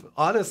live,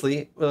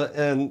 honestly.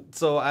 And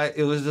so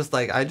it was just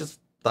like I just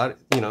thought,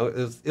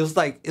 it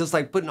was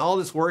like putting all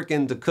this work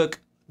in to cook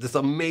this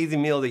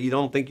amazing meal that you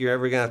don't think you're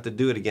ever gonna have to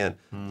do it again.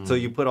 So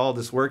you put all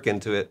this work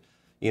into it,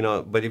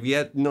 But if you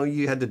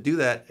had to do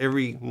that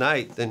every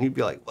night, then you'd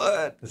be like,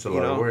 what? It's a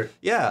lot of work.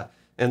 Yeah.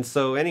 And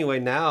so anyway,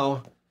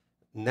 now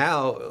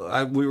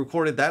we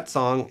recorded that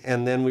song,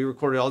 and then we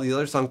recorded all the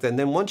other songs. And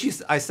then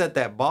once I set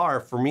that bar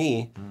for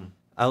me,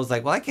 I was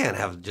like, well, I can't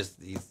have just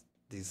these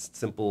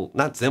simple,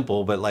 not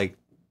simple, but like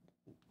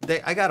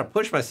I got to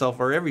push myself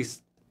for every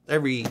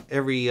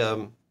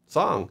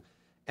song.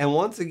 And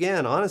once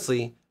again,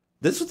 honestly,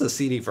 this was a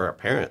CD for our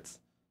parents.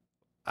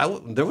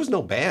 There was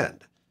no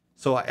band.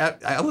 So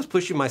I was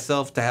pushing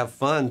myself to have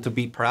fun, to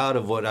be proud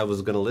of what I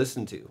was going to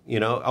listen to.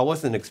 I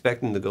wasn't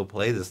expecting to go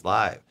play this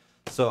live.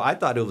 So I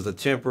thought it was a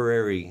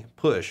temporary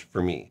push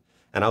for me,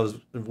 and I was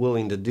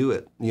willing to do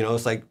it.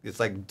 It's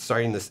like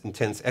starting this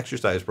intense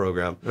exercise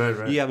program.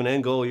 Right. You have an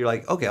end goal. You're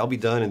like, okay, I'll be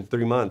done in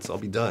 3 months. I'll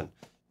be done.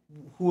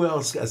 who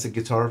else as a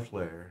guitar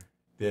player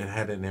that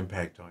had an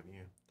impact on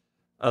you?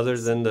 Other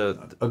than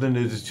Other than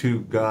the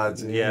two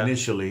gods Yeah.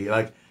 initially,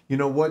 like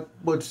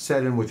what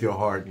set in with your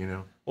heart, you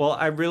know? Well,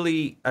 I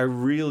really,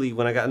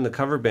 when I got in the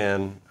cover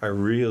band, I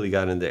really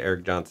got into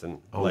Eric Johnson.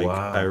 Oh, Like,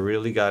 wow. I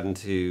really got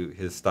into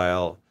his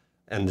style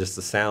and just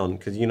the sound,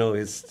 because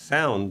his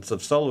sounds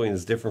of soloing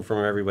is different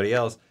from everybody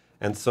else,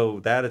 and so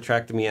that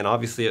attracted me. And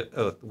obviously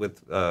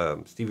with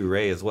Stevie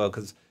Ray as well,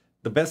 because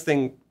the best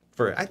thing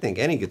for I think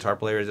any guitar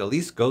player is at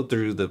least go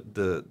through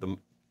the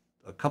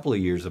a couple of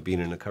years of being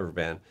in a cover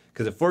band,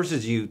 because it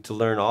forces you to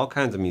learn all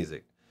kinds of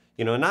music.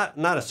 Not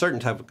a certain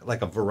type of,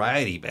 like a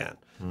variety band,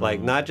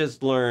 like not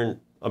just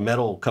learn a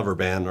metal cover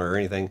band or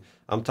anything.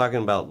 I'm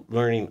talking about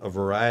learning a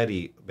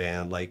variety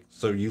band, like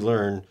so you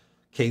learn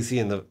Casey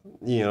and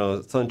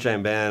the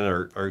Sunshine Band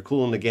or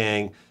Cool and the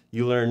Gang.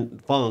 You learn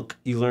funk,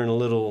 you learn a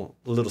little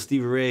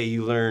Stevie Ray,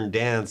 you learn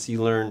dance,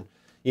 you learn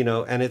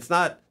and it's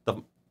not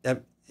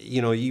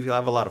you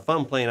have a lot of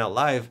fun playing out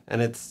live,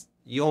 and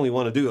you only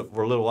want to do it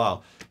for a little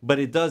while, but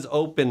it does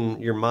open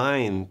your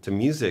mind to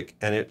music,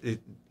 and it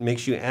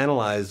makes you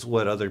analyze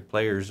what other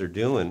players are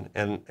doing,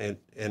 and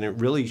it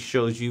really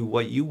shows you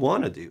what you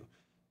want to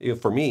do.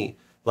 For me,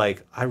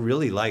 like I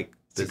really like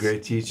this. It's a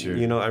great teacher.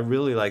 I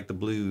really like the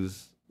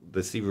blues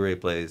the Stevie Ray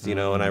plays, and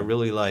I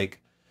really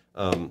like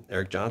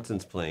Eric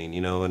Johnson's playing,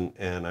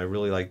 and I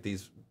really like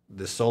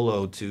the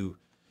solo to,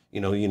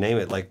 you name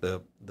it, like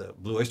the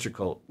Blue Oyster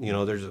Cult.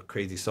 There's a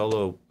crazy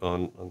solo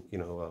on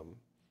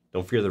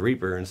Don't Fear the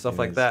Reaper and stuff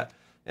like that.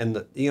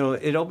 And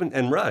it opened,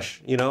 and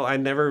Rush.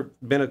 I'd never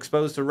been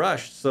exposed to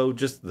Rush, so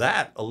just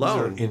that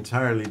alone. These are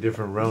entirely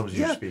different realms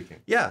you're speaking.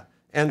 Yeah.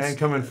 And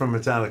coming from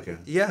Metallica.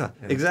 Yeah,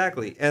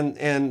 exactly.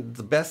 And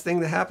the best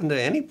thing that happened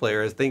to any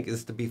player, I think,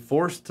 is to be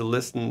forced to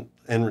listen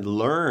and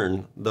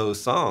learn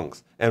those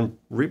songs and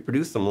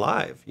reproduce them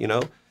live,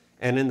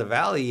 And in the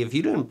Valley, if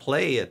you didn't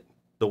play it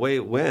the way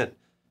it went,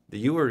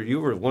 you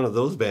were one of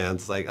those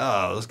bands, like,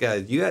 oh, those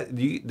guys,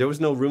 there was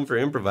no room for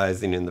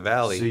improvising in the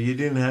Valley. So you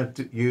didn't have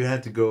to, you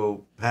had to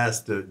go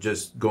past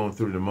just going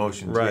through the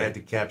motions. Right. You had to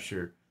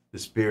capture the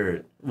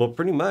spirit. Well,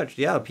 pretty much,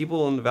 yeah.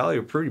 People in the Valley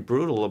are pretty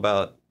brutal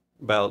about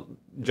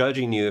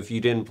judging you if you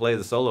didn't play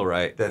the solo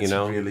right. That's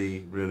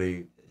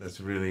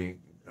really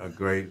a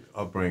great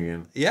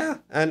upbringing. Yeah,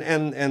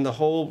 and the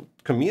whole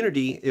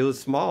community, it was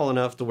small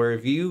enough to where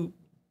if you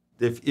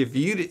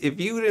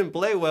didn't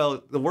play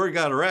well, the word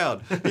got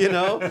around.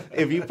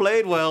 If you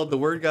played well, the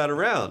word got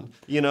around.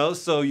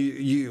 So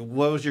you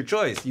what was your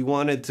choice? You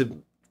wanted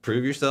to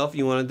prove yourself.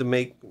 You wanted to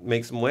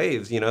make some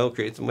waves.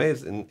 Create some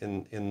waves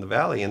in the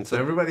Valley. And so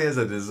everybody has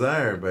a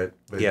desire, but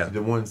yeah.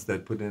 The ones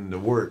that put in the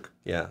work,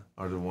 yeah,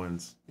 are the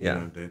ones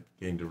that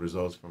gain the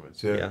results from it.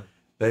 So yeah.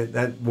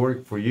 that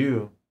work for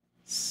you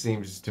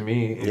seems to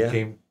me it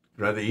came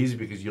rather easy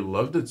because you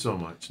loved it so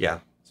much. Yeah.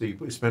 So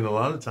you spend a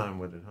lot of time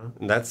with it, huh?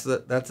 And that's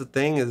the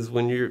thing, is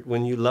when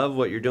you love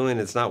what you're doing,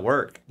 it's not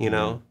work,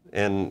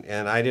 And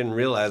I didn't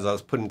realize I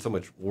was putting so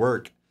much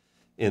work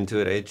into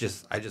it.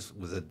 I just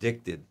was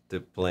addicted to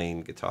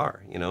playing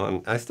guitar,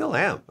 and I still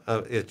am.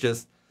 It's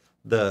just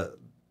the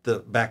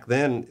back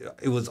then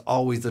it was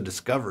always a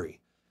discovery.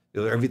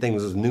 Everything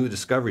was new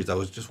discoveries. I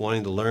was just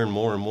wanting to learn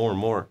more and more and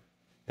more,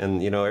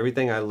 and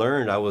everything I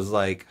learned, I was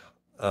like,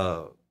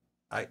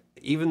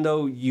 even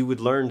though you would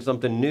learn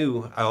something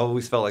new, I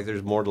always felt like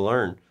there's more to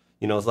learn.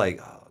 It's like,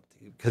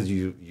 because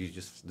you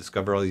just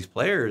discover all these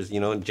players,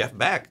 and Jeff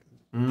Beck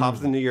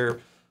pops into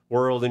your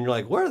world, and you're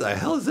like, where the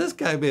hell has this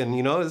guy been?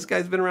 This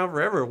guy's been around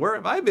forever. Where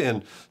have I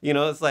been?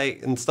 It's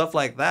like, and stuff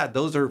like that.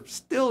 Those are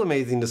still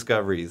amazing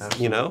discoveries,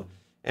 Absolutely.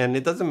 And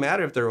it doesn't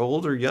matter if they're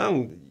old or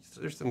young.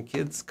 There's some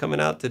kids coming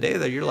out today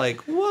that you're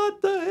like,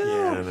 what the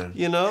hell?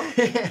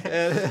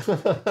 Yeah,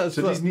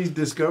 so these new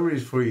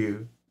discoveries for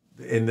you,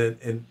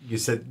 and you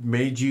said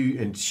made you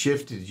and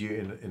shifted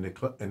you in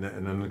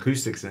an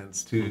acoustic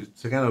sense to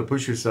kind of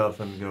push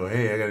yourself and go,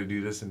 hey, I got to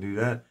do this and do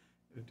that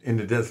in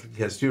the Del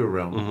Castillo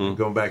realm.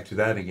 Going back to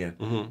that again,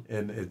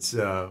 and it's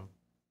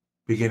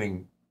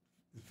beginning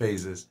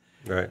phases.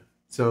 Right.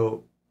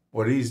 So,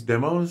 what are these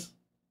demos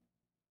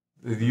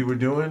that you were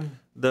doing?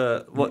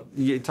 What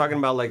you're talking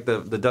about, like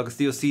the Del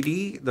Castillo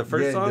CD, the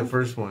first song? The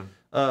first one.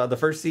 The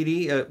first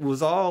CD,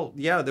 was all,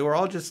 they were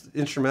all just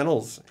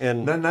instrumentals,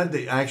 and not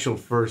the actual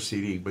first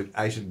CD, but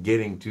actually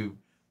getting to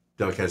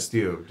Del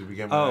Castillo to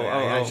become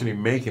actually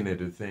making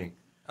it a thing.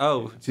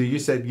 Oh, so you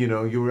said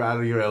you were out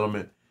of your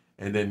element,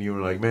 and then you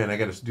were like, man, I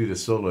got to do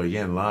this solo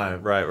again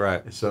live.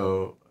 Right.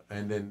 So,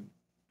 and then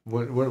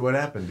what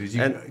happened? Did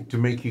you to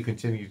make you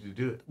continue to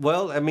do it?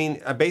 Well, I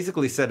mean, I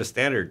basically set a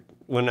standard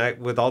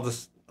with all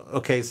this.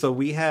 Okay, so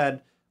we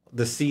had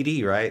the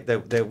CD, right,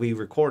 that we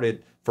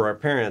recorded for our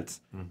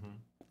parents.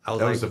 I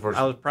was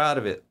I was proud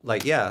of it.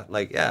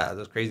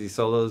 Those crazy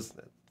solos,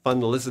 fun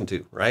to listen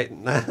to, right?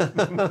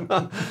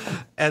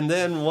 And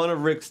then one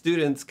of Rick's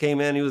students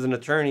came in. He was an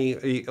attorney.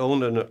 He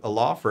owned a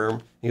law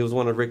firm. He was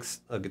one of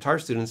Rick's guitar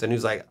students, and he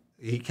was like,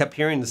 he kept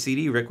hearing the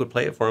CD. Rick would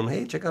play it for him.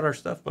 Hey, check out our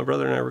stuff. My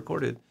brother and I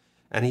recorded,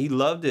 and he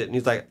loved it. And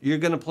he's like, you're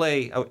gonna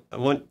play. I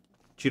want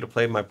you to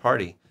play my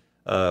party.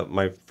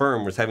 my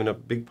firm was having a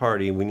big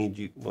party. Want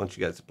you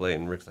guys to play.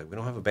 And Rick's like, we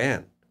don't have a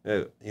band.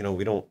 You know,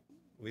 we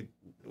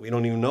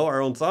don't even know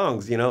our own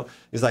songs. You know,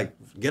 he's like,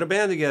 get a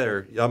band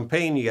together. I'm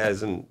paying you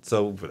guys, and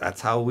so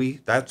that's how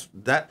that's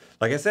that.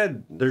 Like I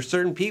said, there's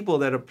certain people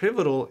that are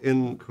pivotal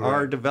in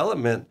our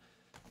development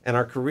and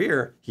our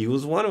career. He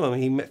was one of them.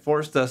 He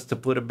forced us to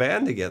put a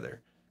band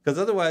together, because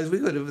otherwise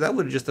that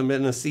would have just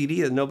been a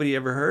CD that nobody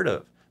ever heard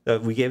of,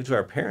 that we gave to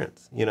our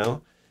parents. You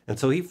know. And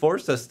so he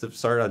forced us to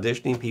start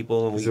auditioning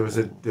people, and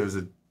there was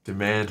a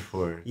demand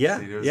for it.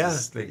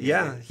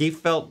 Yeah, He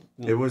felt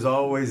it was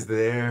always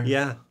there.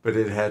 Yeah, but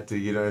it had to.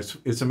 You know,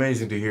 it's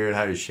amazing to hear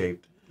how it's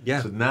shaped.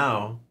 Yeah. So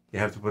now you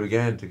have to put a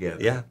band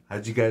together. Yeah.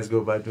 How'd you guys go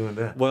about doing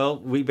that? Well,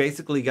 we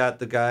basically got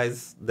the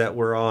guys that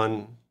were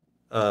on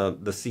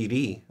the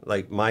CD.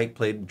 Like Mike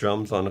played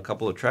drums on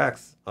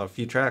a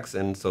few tracks,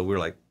 and so we were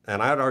like,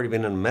 and I had already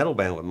been in a metal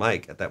band with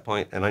Mike at that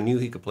point, and I knew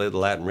he could play the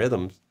Latin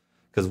rhythms,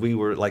 because we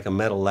were like a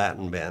metal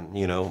Latin band,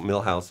 you know.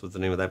 Millhouse was the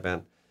name of that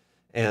band.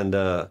 And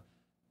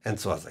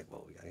so I was like,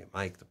 well, we got to get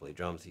Mike to play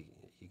drums. He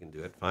can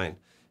do it fine.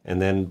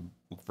 And then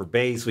for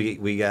bass,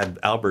 we got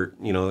Albert.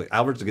 You know,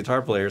 Albert's a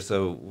guitar player,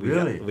 so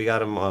we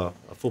got him a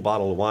full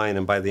bottle of wine.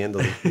 And by the end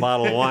of the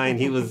bottle of wine,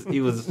 he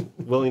was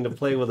willing to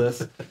play with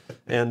us.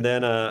 And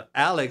then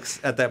Alex,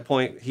 at that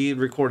point, he had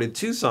recorded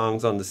 2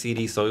 songs on the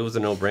CD, so it was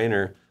a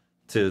no-brainer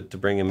to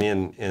bring him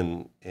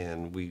in,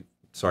 and we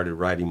started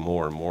writing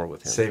more and more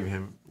with him. Save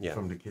him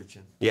from the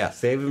kitchen. Yeah,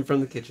 save him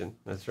from the kitchen.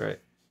 That's right.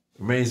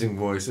 Amazing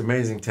voice,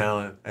 amazing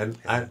talent, and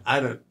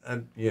I don't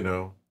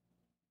know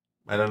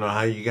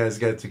how you guys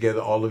got together,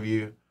 all of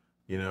you,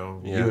 you know,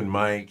 you and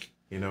Mike,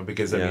 you know,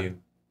 because I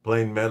mean,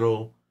 playing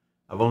metal,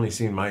 I've only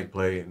seen Mike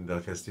play in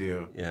Del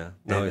Castillo. Yeah,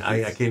 no,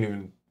 I can't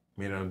even,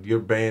 you know, your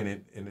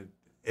band and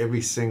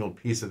every single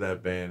piece of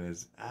that band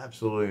is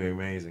absolutely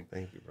amazing.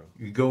 Thank you, bro.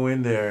 You go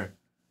in there.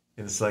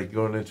 And it's like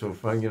going into a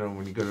fun, you know,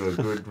 when you go to a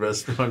good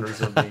restaurant or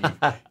something,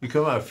 you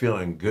come out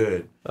feeling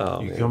good.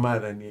 Oh, you come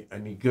out and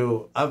you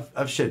go.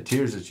 I've shed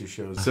tears at your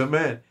shows. So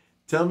man,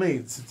 tell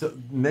me,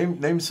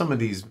 name some of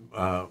these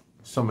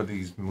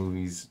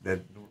movies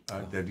that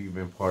you've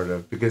been part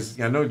of, because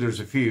I know there's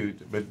a few,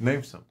 but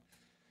name some.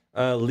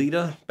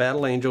 Lita,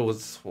 Battle Angel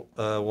was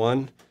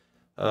one.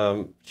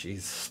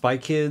 Spy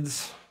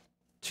Kids,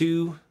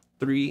 2,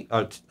 3,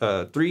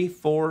 3,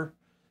 4,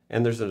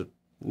 and there's a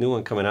new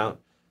one coming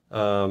out.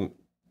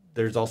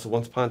 There's also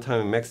Once Upon a Time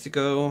in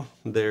Mexico.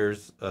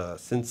 There's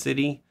Sin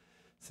City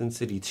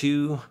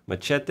 2,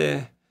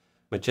 Machete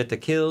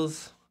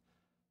Kills,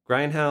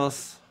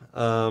 Grindhouse.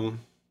 I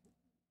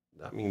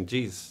mean,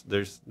 geez,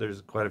 there's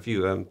quite a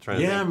few. I'm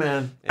trying to think.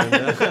 Man.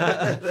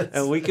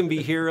 And We Can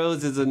Be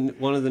Heroes is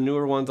one of the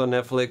newer ones on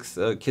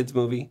Netflix, kids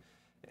movie.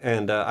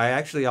 And I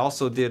actually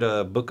also did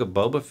a Book of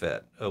Boba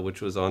Fett, which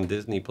was on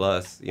Disney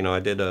Plus. You know, I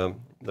did the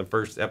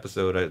first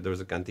episode. There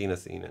was a cantina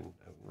scene, and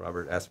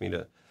Robert asked me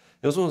to.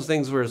 It was one of those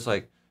things where it's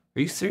like,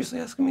 are you seriously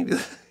asking me to?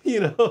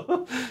 You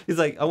know, he's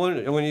like, I want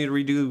you to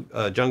redo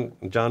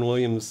John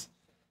Williams'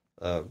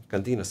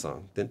 cantina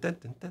song, and I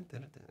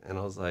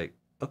was like,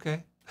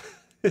 okay.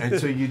 And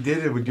so you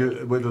did it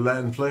with a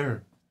Latin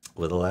flair.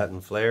 With a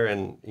Latin flair,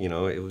 and you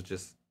know, it was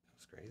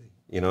crazy.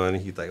 You know, and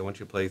he's like, I want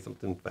you to play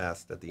something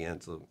fast at the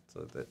end, so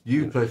that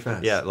you play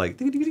fast. Yeah,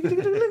 like.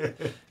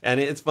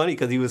 And it's funny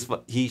because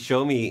he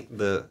showed me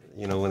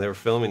when they were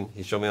filming,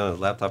 he showed me on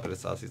his laptop at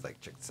his house. He's like,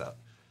 check this out.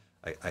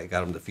 I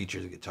got him to feature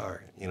the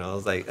guitar, you know. I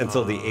was like, and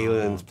so the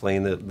aliens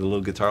playing the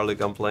little guitar lick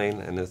I'm playing,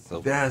 and it's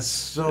so. That's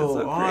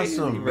so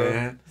awesome, crazy,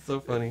 man. It's so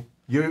funny.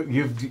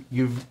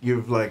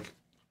 You've like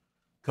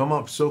come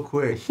up so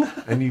quick,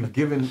 and you've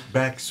given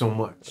back so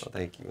much. Oh,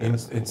 thank you, man.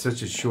 In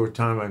such a short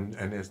time,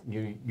 and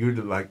you're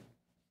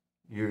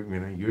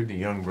the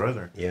young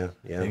brother. Yeah.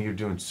 And you're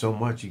doing so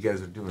much. You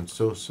guys are doing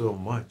so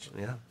much.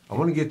 Yeah. I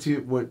want to get to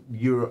what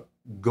you're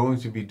going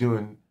to be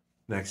doing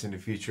next in the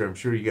future. I'm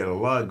sure you got a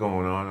lot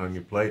going on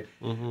your plate.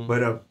 Mm-hmm.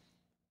 But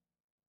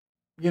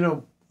you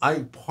know, I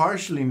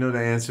partially know the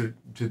answer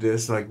to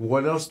this. Like,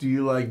 what else do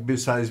you like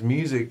besides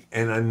music?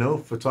 And I know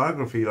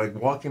photography. Like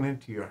walking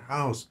into your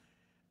house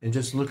and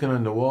just looking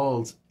on the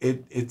walls.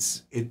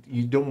 It's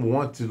you don't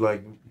want to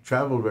like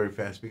travel very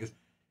fast, because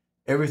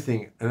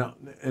everything and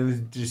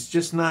it's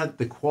just not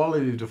the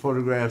quality of the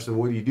photographs and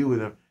what you do with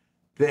them.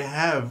 They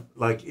have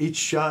like each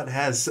shot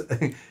has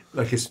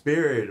like a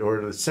spirit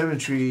or the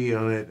symmetry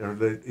on it, or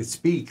it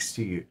speaks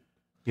to you.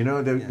 You know,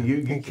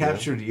 you can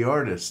capture the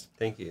artist.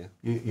 Thank you.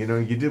 You know,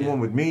 you did one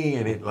with me,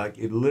 and it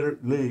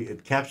literally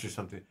captures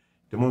something.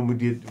 The one we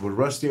did with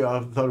Rusty,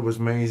 I thought it was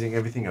amazing.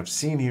 Everything I've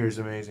seen here is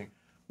amazing.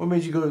 What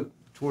made you go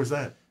towards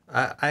that?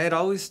 I had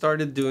always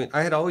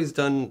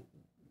done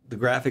the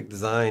graphic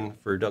design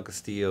for Del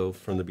Castillo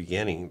from the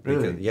beginning.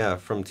 Because, Really? Yeah,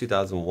 from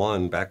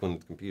 2001, back when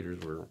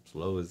computers were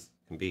slow as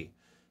can be.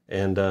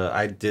 And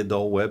I did the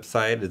whole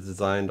website. I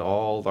designed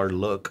all of our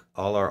look,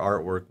 all our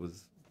artwork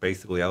was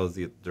basically, I was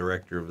the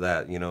director of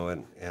that, you know,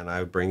 and I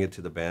would bring it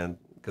to the band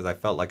because I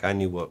felt like I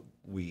knew what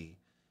we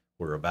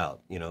were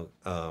about, you know,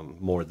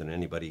 more than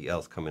anybody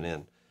else coming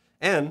in.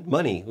 And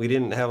money. We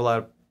didn't have a lot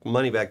of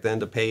money back then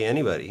to pay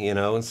anybody, you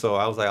know. And so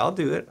I was like, I'll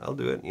do it,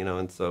 you know.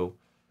 And so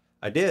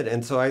I did.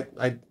 And so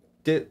I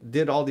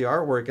did all the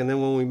artwork. And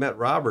then when we met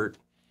Robert,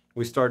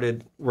 we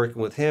started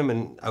working with him,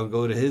 and I would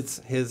go to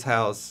his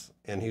house,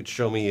 and he'd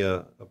show me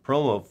a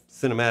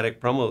cinematic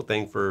promo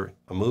thing for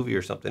a movie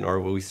or something. Or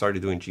when we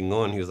started doing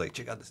Chingon, he was like,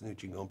 check out this new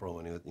Chingon promo.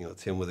 And it was, you know,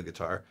 it's him with a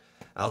guitar.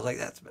 I was like,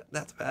 that's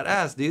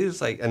badass, dude. It's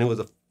like, and it was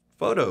a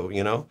photo,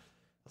 you know.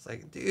 I was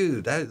like,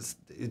 dude,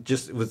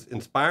 it was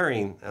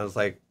inspiring. I was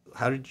like,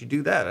 how did you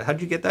do that? How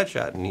did you get that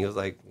shot? And he was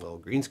like, well,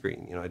 green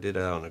screen. You know, I did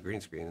it on a green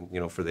screen. You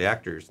know, for the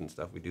actors and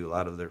stuff, we do a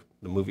lot of the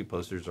movie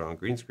posters are on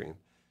green screen.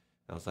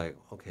 I was like,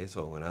 okay,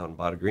 so I went out and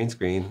bought a green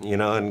screen, you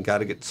know, and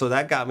so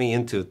that got me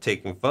into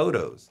taking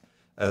photos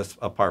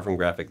apart from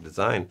graphic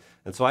design.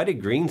 And so I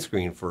did green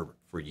screen for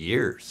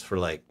years, for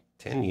like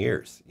 10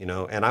 years, you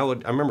know. And I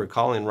remember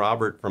calling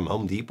Robert from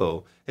Home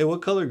Depot, hey,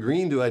 what color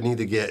green do I need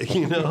to get,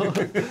 you know?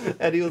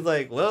 And he was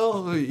like,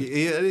 well,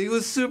 he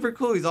was super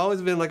cool. He's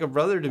always been like a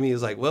brother to me. He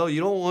was like, well,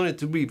 you don't want it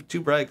to be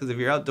too bright because if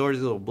you're outdoors,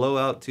 it'll blow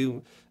out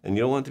too. And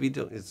you don't want it to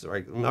be it's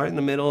right in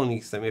the middle. And he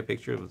sent me a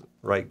picture of the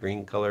right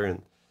green color.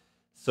 And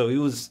so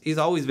he's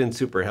always been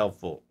super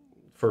helpful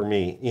for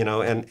me, you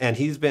know, and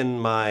he's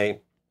been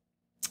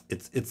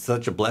it's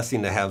such a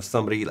blessing to have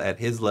somebody at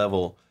his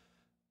level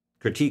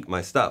critique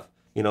my stuff.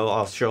 You know,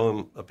 I'll show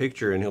him a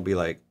picture and he'll be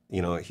like,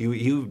 you know,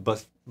 he would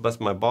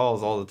bust my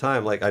balls all the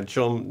time. Like I'd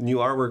show him new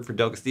artwork for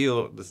Del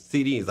Castillo, the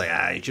CD. He's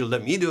like, you should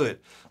let me do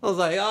it. I was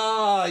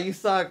like, you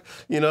suck.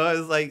 You know, I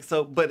was like,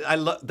 so, but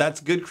that's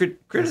good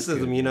criticism,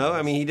 that's good. You know?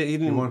 I mean, he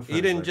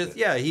didn't just,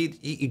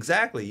 he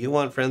exactly. You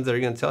want friends that are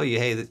going to tell you,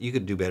 hey, that you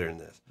could do better than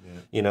this,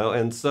 you know?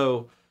 And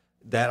so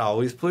that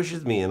always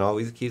pushes me and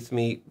always keeps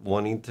me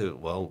wanting to,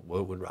 well,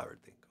 what would Robert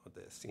think of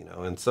this, you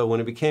know? And so when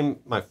it became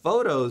my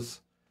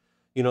photos,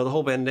 you know, the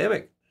whole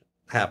pandemic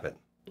happened.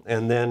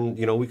 And then,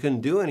 you know, we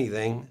couldn't do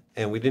anything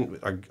and we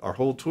didn't, our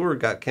whole tour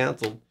got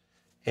canceled.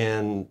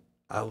 And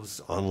I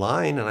was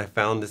online and I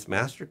found this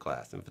master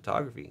class in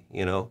photography,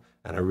 you know,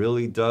 and I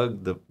really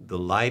dug the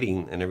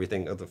lighting and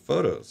everything of the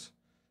photos.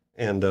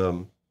 And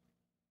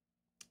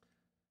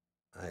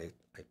I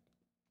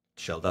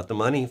shelled out the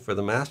money for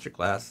the master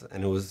class,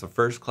 and it was the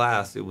first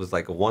class. It was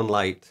like a one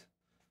light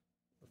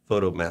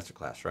photo master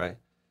class, right?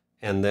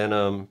 And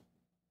then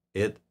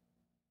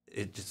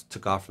it just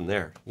took off from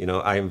there. You know,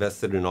 I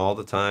invested in all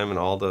the time and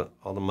all the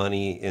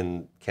money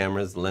in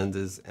cameras,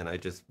 lenses, and I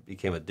just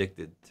became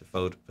addicted to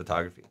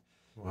photography.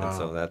 Wow. And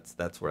so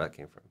that's where that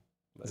came from.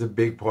 But it's a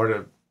big part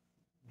of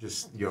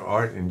just your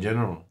art in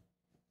general.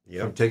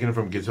 Yeah, taking it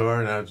from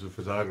guitar now to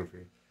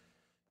photography.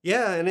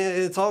 Yeah, and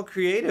it's all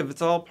creative.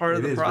 It's all part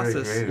of the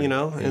process, you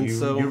know. And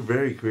so you're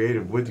very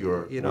creative with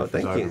your, you know,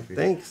 thank you,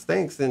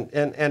 thanks.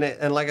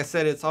 And like I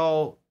said, it's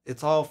all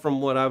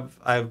from what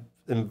I've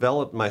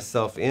enveloped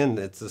myself in.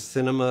 It's the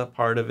cinema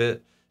part of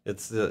it.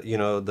 It's the, you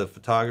know, the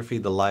photography,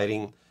 the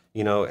lighting,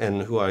 you know,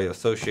 and who I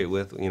associate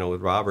with, you know,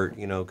 with Robert,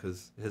 you know,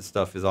 because his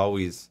stuff is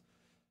always,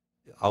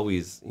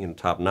 you know,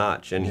 top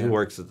notch, and he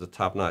works with the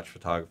top notch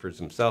photographers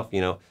himself, you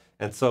know.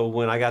 And so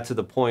when I got to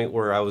the point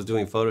where I was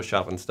doing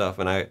Photoshop and stuff,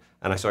 and I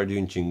started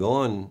doing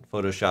Chingon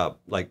Photoshop,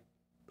 like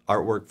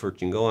artwork for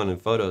Chingon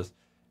and photos,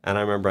 and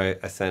I remember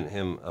I sent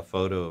him a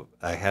photo.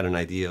 I had an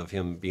idea of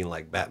him being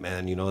like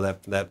Batman, you know,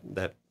 that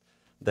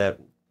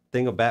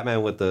thing of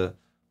Batman with the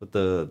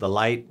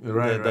light,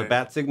 the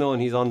bat signal,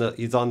 and he's on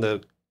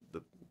the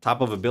top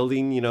of a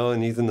building, you know,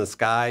 and he's in the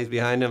skies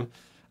behind him.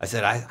 I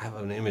said, I have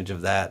an image of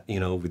that, you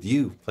know, with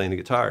you playing the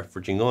guitar for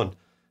Chingon.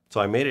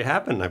 So I made it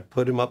happen. I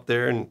put him up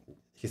there, and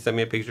he sent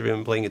me a picture of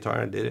him playing guitar,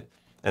 and I did it.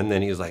 And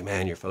then he was like,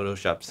 man, your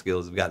Photoshop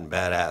skills have gotten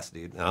badass,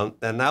 dude.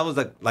 And that was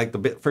like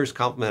the first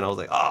compliment. I was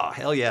like, oh,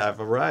 hell yeah,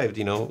 I've arrived,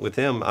 you know, with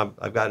him.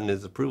 I've gotten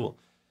his approval.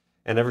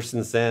 And ever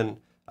since then,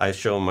 I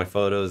show him my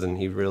photos, and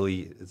he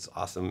really, it's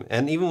awesome.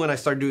 And even when I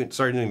started doing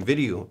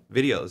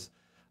videos,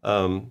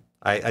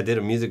 I did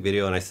a music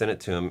video, and I sent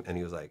it to him, and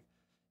he was like,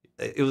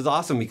 it was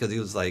awesome because he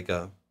was like,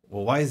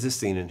 well, why is this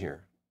scene in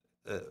here?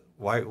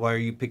 Why are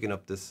you picking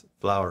up this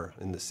flower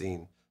in the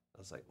scene? I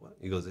was like, what?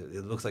 He goes,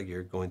 it looks like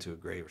you're going to a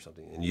grave or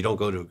something, and you don't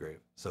go to a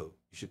grave, so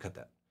you should cut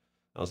that.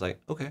 I was like,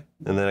 okay.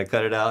 And then I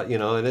cut it out, you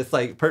know, and it's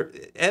like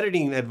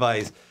editing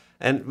advice.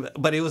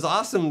 But it was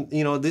awesome,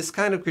 you know, this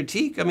kind of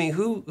critique. I mean,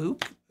 who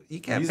you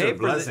can't pay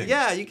for this.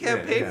 Yeah, you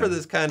can't pay for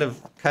this kind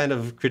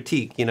of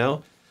critique, you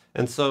know.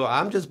 And so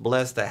I'm just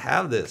blessed to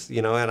have this,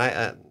 you know, and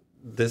I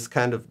this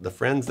kind of the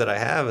friends that I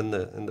have and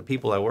the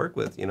people I work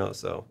with, you know.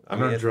 So I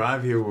mean, on our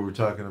drive here, where we're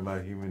talking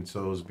about human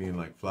souls being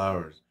like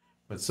flowers,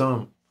 but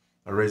some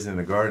are raised in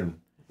a garden,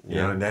 you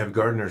know, and they have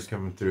gardeners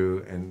coming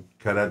through and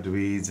cut out the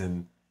weeds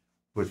and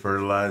put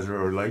fertilizer,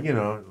 or like, you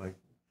know, like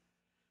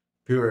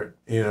pure,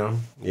 you know.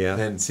 Yeah.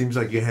 And it seems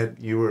like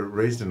you were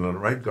raised in the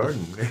right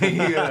garden.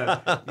 A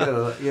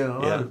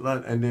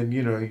lot. And then,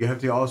 you know, you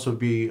have to also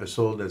be a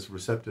soul that's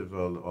receptive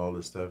of all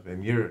this stuff,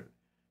 and you're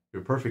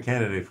a perfect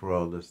candidate for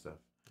all this stuff.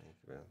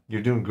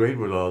 You're doing great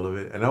with all of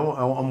it. And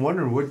I'm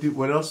wondering,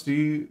 what else do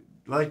you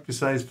like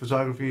besides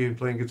photography and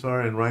playing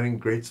guitar and writing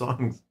great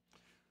songs?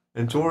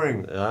 And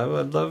touring. I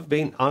would love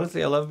being,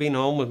 honestly, I love being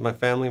home with my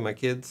family, my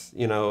kids.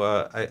 You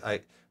know,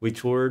 we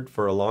toured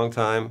for a long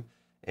time,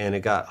 and it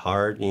got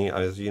hard.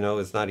 As you know,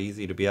 it's not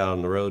easy to be out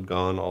on the road,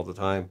 gone all the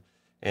time.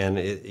 And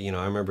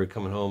I remember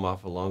coming home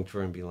off a long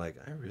tour and being like,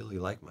 I really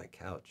like my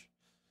couch.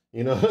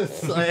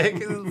 It's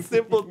like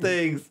simple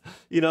things.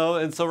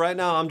 And so right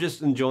now I'm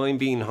just enjoying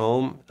being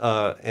home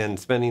and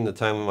spending the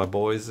time with my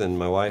boys and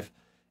my wife.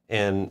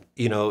 And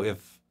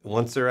if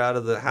once they're out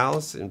of the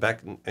house and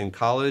back in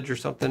college or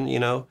something,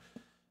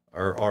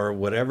 or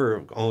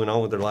whatever going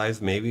on with their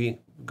lives, maybe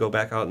go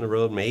back out on the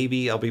road.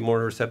 Maybe I'll be more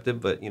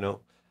receptive. But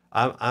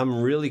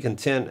I'm really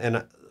content,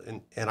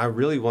 and I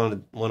really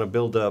want to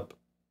build up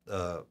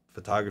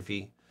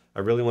photography. I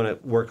really want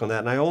to work on that,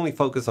 and I only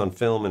focus on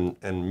film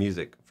and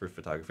music for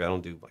photography. I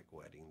don't do like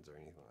weddings or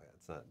anything like that.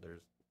 It's not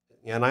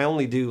and I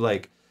only do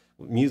like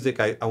music.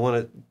 I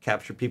want to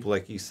capture people,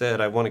 like you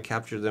said. I want to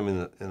capture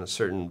them in a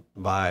certain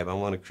vibe. I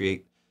want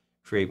to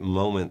create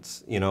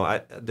moments.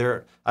 I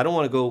don't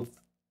want to go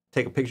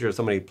take a picture of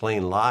somebody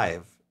playing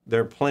live.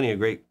 There are plenty of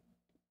great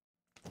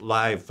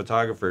live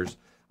photographers.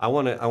 I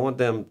want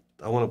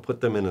to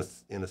put them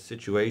in a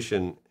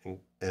situation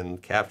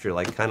and capture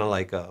kind of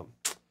like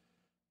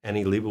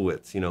Annie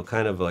Leibovitz,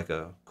 kind of like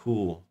a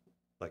cool,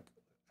 like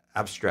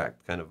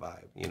abstract kind of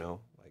vibe,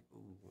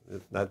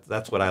 like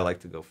that's what I like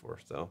to go for.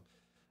 So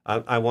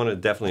I want to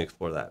definitely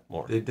explore that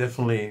more. They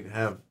definitely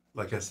have,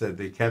 like I said,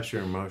 they capture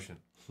emotion,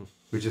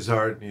 which is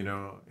hard,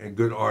 and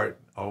good art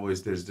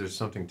always there's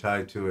something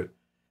tied to it,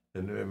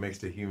 and it makes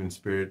the human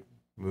spirit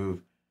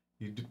move.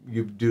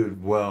 You do it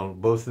well,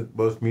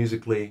 both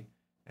musically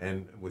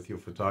and with your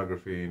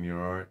photography and your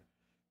art.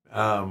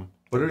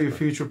 What are your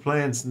future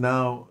plans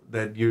now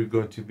that you're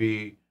going to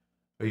be?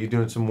 Are you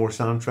doing some more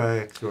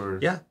soundtracks or?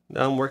 Yeah,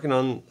 I'm working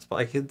on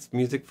Spy Kids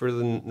music for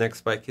the next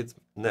Spy Kids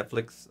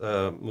Netflix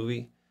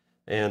movie,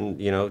 and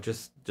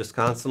just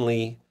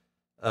constantly.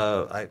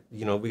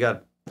 We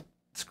got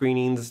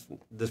screenings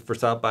for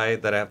South by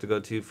that I have to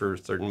go to for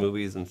certain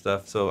movies and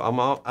stuff. So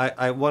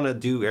I want to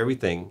do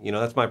everything.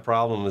 That's my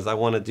problem is I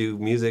want to do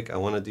music. I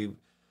want to do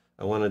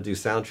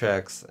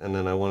soundtracks, and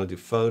then I want to do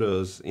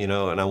photos, and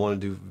I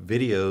want to do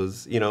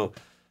videos,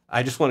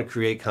 I just want to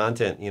create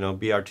content,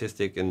 be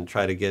artistic and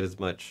try to get as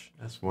much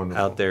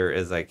out there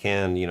as I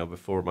can,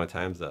 before my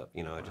time's up.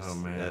 Oh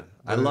man,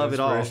 I love it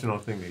all. Inspirational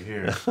thing to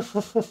hear.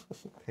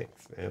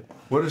 Thanks, man.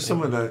 What are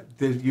some of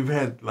you've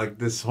had, like,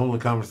 this whole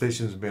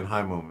conversation has been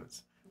high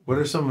moments. What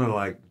are some of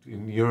like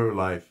in your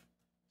life,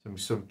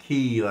 some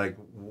key, like,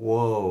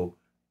 whoa,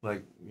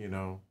 like,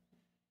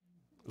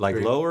 like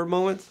great lower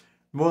moments?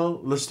 Well,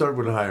 let's start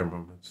with the higher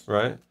moments.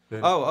 Right.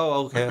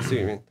 Oh, okay. I see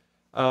what you mean.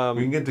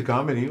 We can get to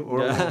comedy,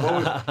 or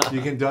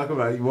you can talk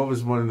about what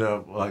was one of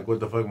the, like, what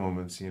the fuck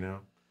moments,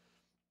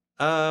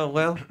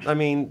 Well, I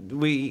mean,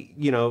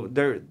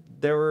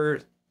 there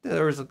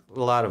was a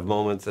lot of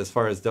moments as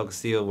far as Del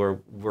Castillo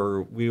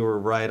where we were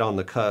right on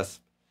the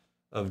cusp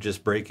of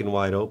just breaking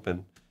wide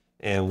open,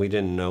 and we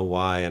didn't know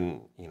why, and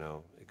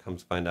it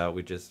comes to find out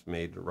we just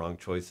made the wrong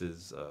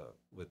choices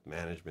with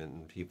management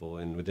and people,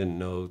 and we didn't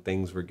know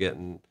things were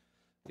getting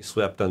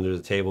swept under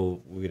the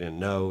table. We didn't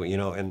know,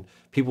 and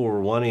people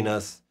were wanting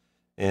us,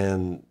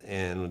 and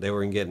they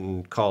weren't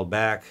getting called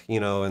back,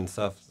 and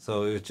stuff.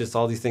 So it was just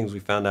all these things we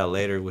found out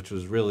later, which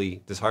was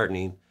really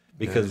disheartening,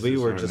 because we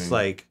were just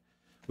like,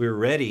 we were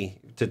ready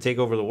to take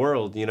over the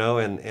world, and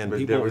but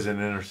people, there was an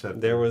intercept.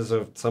 There was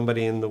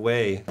somebody in the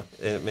way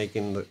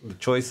making the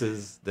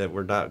choices that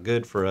were not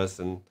good for us,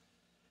 and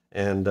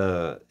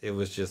it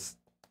was just,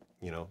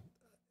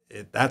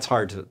 that's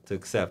hard to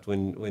accept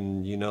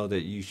when you know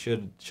that you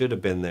should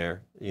have been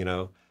there,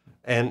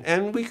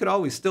 and we could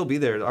always still be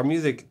there. Our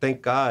music,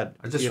 thank God.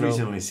 I just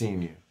recently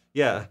seen you.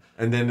 Yeah.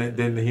 And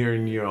then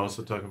hearing you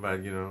also talk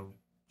about,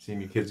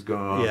 seeing your kids go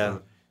off. Yeah.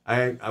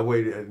 I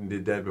waited and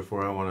did that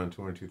before I went on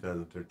tour in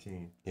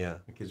 2013. Yeah.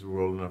 The kids were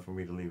old enough for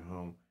me to leave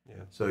home. Yeah.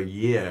 So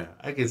yeah,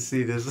 I can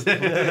see this.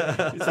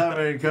 It's time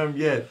ain't come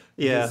yet.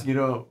 Yeah.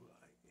 Because,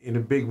 in a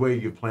big way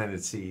you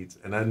planted seeds,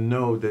 and I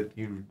know that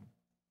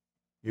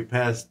you're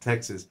past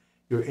Texas.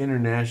 You're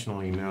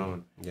internationally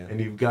known, and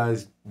you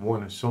guys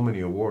won so many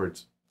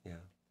awards. Yeah,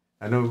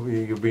 I know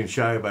you're being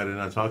shy about it,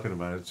 not talking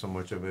about it so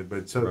much of it,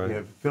 but right. You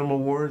have film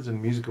awards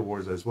and music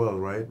awards as well,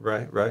 right?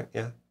 Right.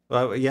 Yeah.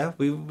 Well, yeah,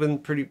 we've been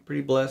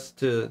pretty blessed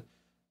to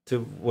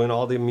win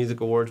all the music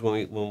awards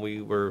when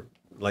we were,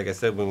 like I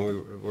said, when we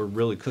were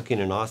really cooking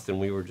in Austin.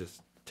 We were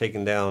just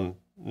taking down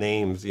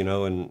names,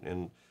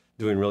 and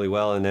doing really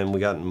well, and then we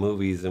got in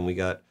movies, and we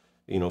got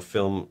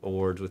film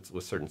awards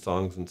with certain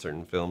songs and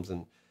certain films,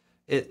 and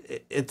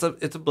it's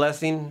a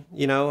blessing.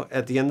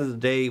 At the end of the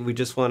day, we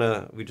just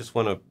wanna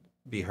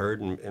be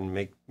heard and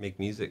make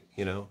music.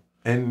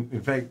 And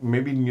in fact,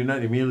 maybe you're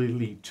not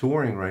immediately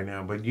touring right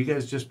now, but you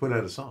guys just put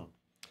out a song.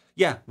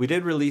 Yeah, we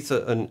did release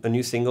a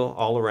new single,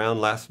 All Around,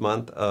 last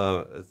month,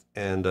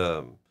 and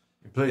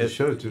you played a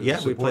show too.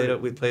 Yeah, we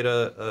played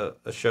a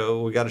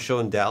show. We got a show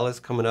in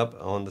Dallas coming up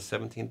on the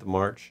 17th of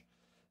March,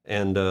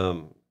 and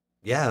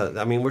yeah,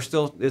 I mean,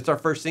 it's our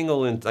first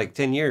single in like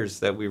 10 years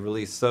that we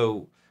released.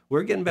 So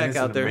we're getting back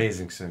out there.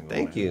 Amazing single.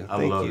 Thank man. you. I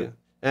Thank love you. it.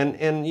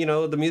 And you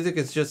know, the music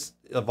has just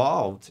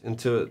evolved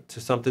into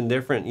something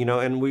different, you know,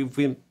 and we've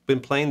been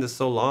playing this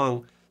so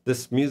long,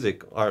 this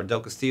music, our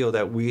Del Castillo,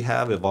 that we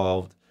have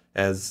evolved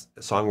as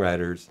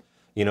songwriters,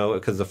 you know,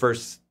 because the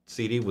first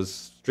CD was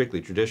strictly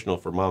traditional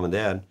for mom and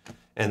dad,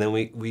 and then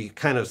we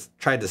kind of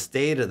tried to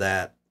stay to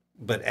that,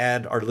 but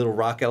add our little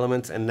rock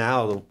elements, and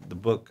now the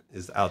book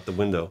is out the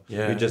window.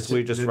 Yeah, we just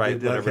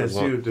write whatever we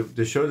want.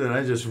 The show that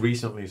I just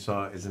recently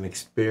saw is an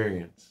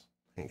experience.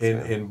 Thanks,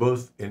 in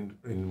both in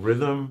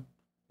rhythm,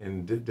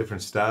 in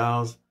different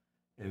styles,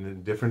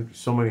 and in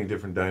so many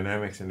different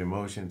dynamics and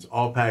emotions,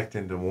 all packed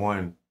into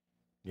one,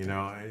 you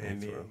know.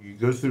 And you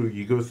go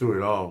through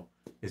it all.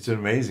 It's an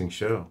amazing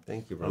show.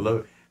 Thank you, bro. I love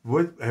it.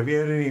 What have you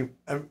had any?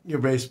 Your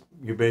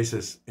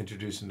bassist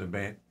introducing the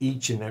band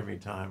each and every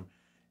time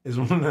is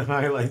one of the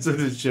highlights of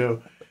the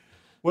show.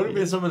 What have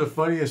been some of the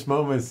funniest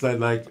moments that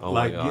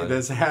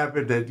that's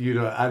happened that, you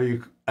know, out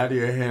of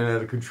your hand,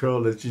 out of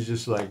control, that you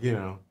just like, you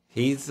know.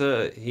 We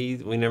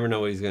never know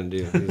what he's gonna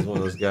do. He's one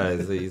of those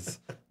guys.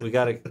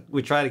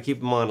 We try to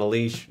keep him on a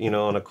leash, you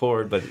know, on a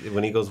cord, but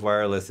when he goes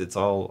wireless, it's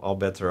all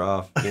bets are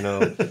off. You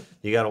know,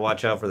 you got to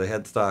watch out for the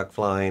headstock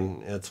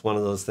flying. It's one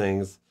of those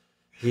things.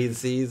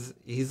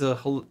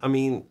 I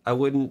mean, I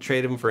wouldn't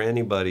trade him for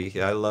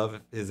anybody. I love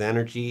his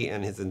energy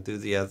and his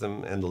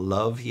enthusiasm, and the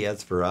love he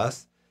has for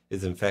us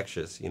is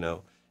infectious. You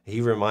know,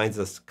 he reminds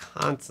us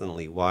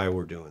constantly why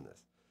we're doing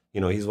this.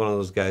 You know, he's one of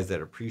those guys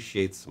that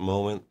appreciates the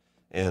moment.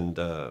 And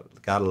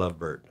gotta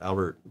love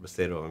Albert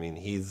Bacedo. I mean,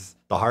 he's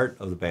the heart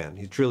of the band.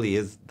 He truly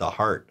is the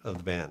heart of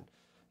the band.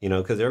 You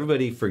know, because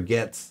everybody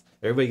gets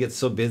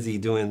so busy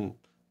doing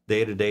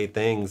day-to-day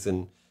things,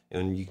 and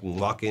you can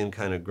walk in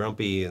kind of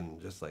grumpy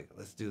and just like,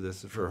 let's do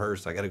this, let's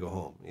rehearse, I gotta go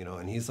home, you know.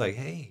 And he's like,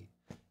 hey,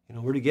 you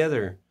know, we're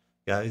together,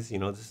 guys, you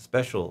know, this is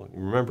special.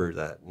 Remember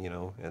that, you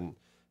know. And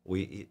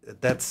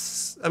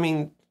that's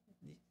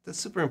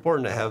super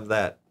important to have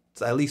that.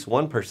 It's at least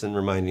one person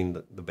reminding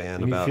the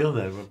band about. You feel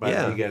that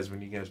about you guys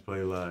when you guys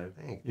play live.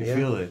 You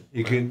feel it.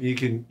 You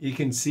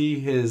can see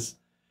his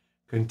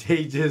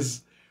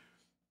contagious,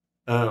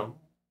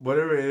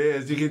 whatever it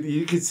is.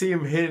 You can see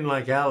him hitting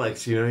like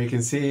Alex. You know, you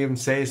can see him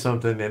say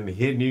something and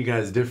hitting you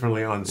guys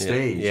differently on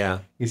stage. Yeah.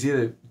 You see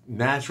the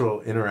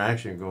natural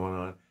interaction going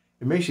on.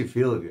 It makes you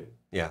feel good.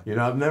 Yeah. You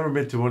know, I've never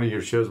been to one of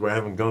your shows where I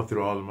haven't gone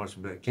through all the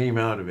emotion, but came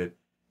out of it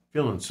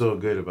feeling so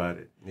good about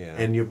it. Yeah.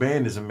 And your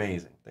band is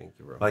amazing. Thank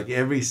you, bro. Like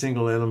every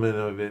single element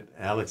of it,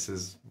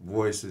 Alex's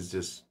voice is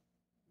just,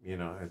 you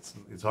know,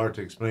 it's hard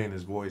to explain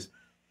his voice.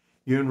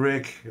 You and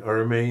Rick are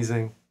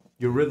amazing.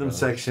 Your rhythm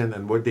section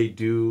and what they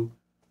do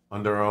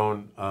on their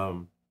own,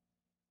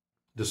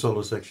 the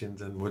solo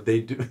sections and what they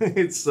do,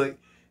 it's like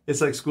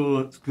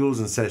school's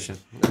in session.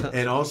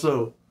 And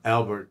also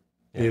Albert,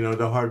 you know,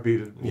 the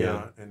heartbeat, you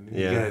know, and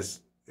you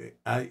guys,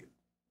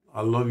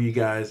 I love you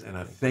guys, and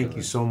I thank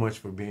you so much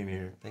for being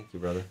here. Thank you,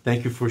 brother.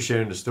 Thank you for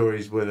sharing the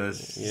stories with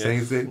us. Yeah.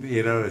 Things that,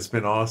 you know, it's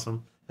been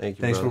awesome. Thank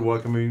you, Thanks brother. for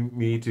welcoming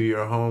me to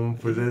your home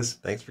for this.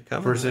 Thanks for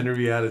coming. First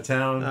interview out of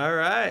town. All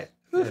right.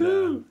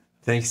 And,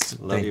 thanks.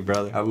 Love you,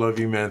 brother. I love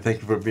you, man.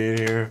 Thank you for being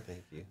here.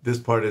 Thank you. This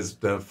part is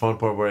the fun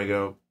part where I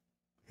go,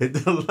 hit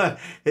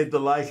the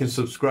like and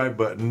subscribe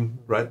button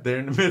right there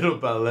in the middle,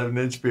 about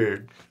 11-inch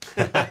beard.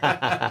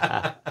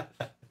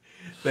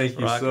 Thank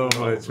you so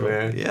much,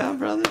 man. Yeah,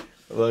 brother.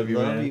 I love you,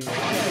 man.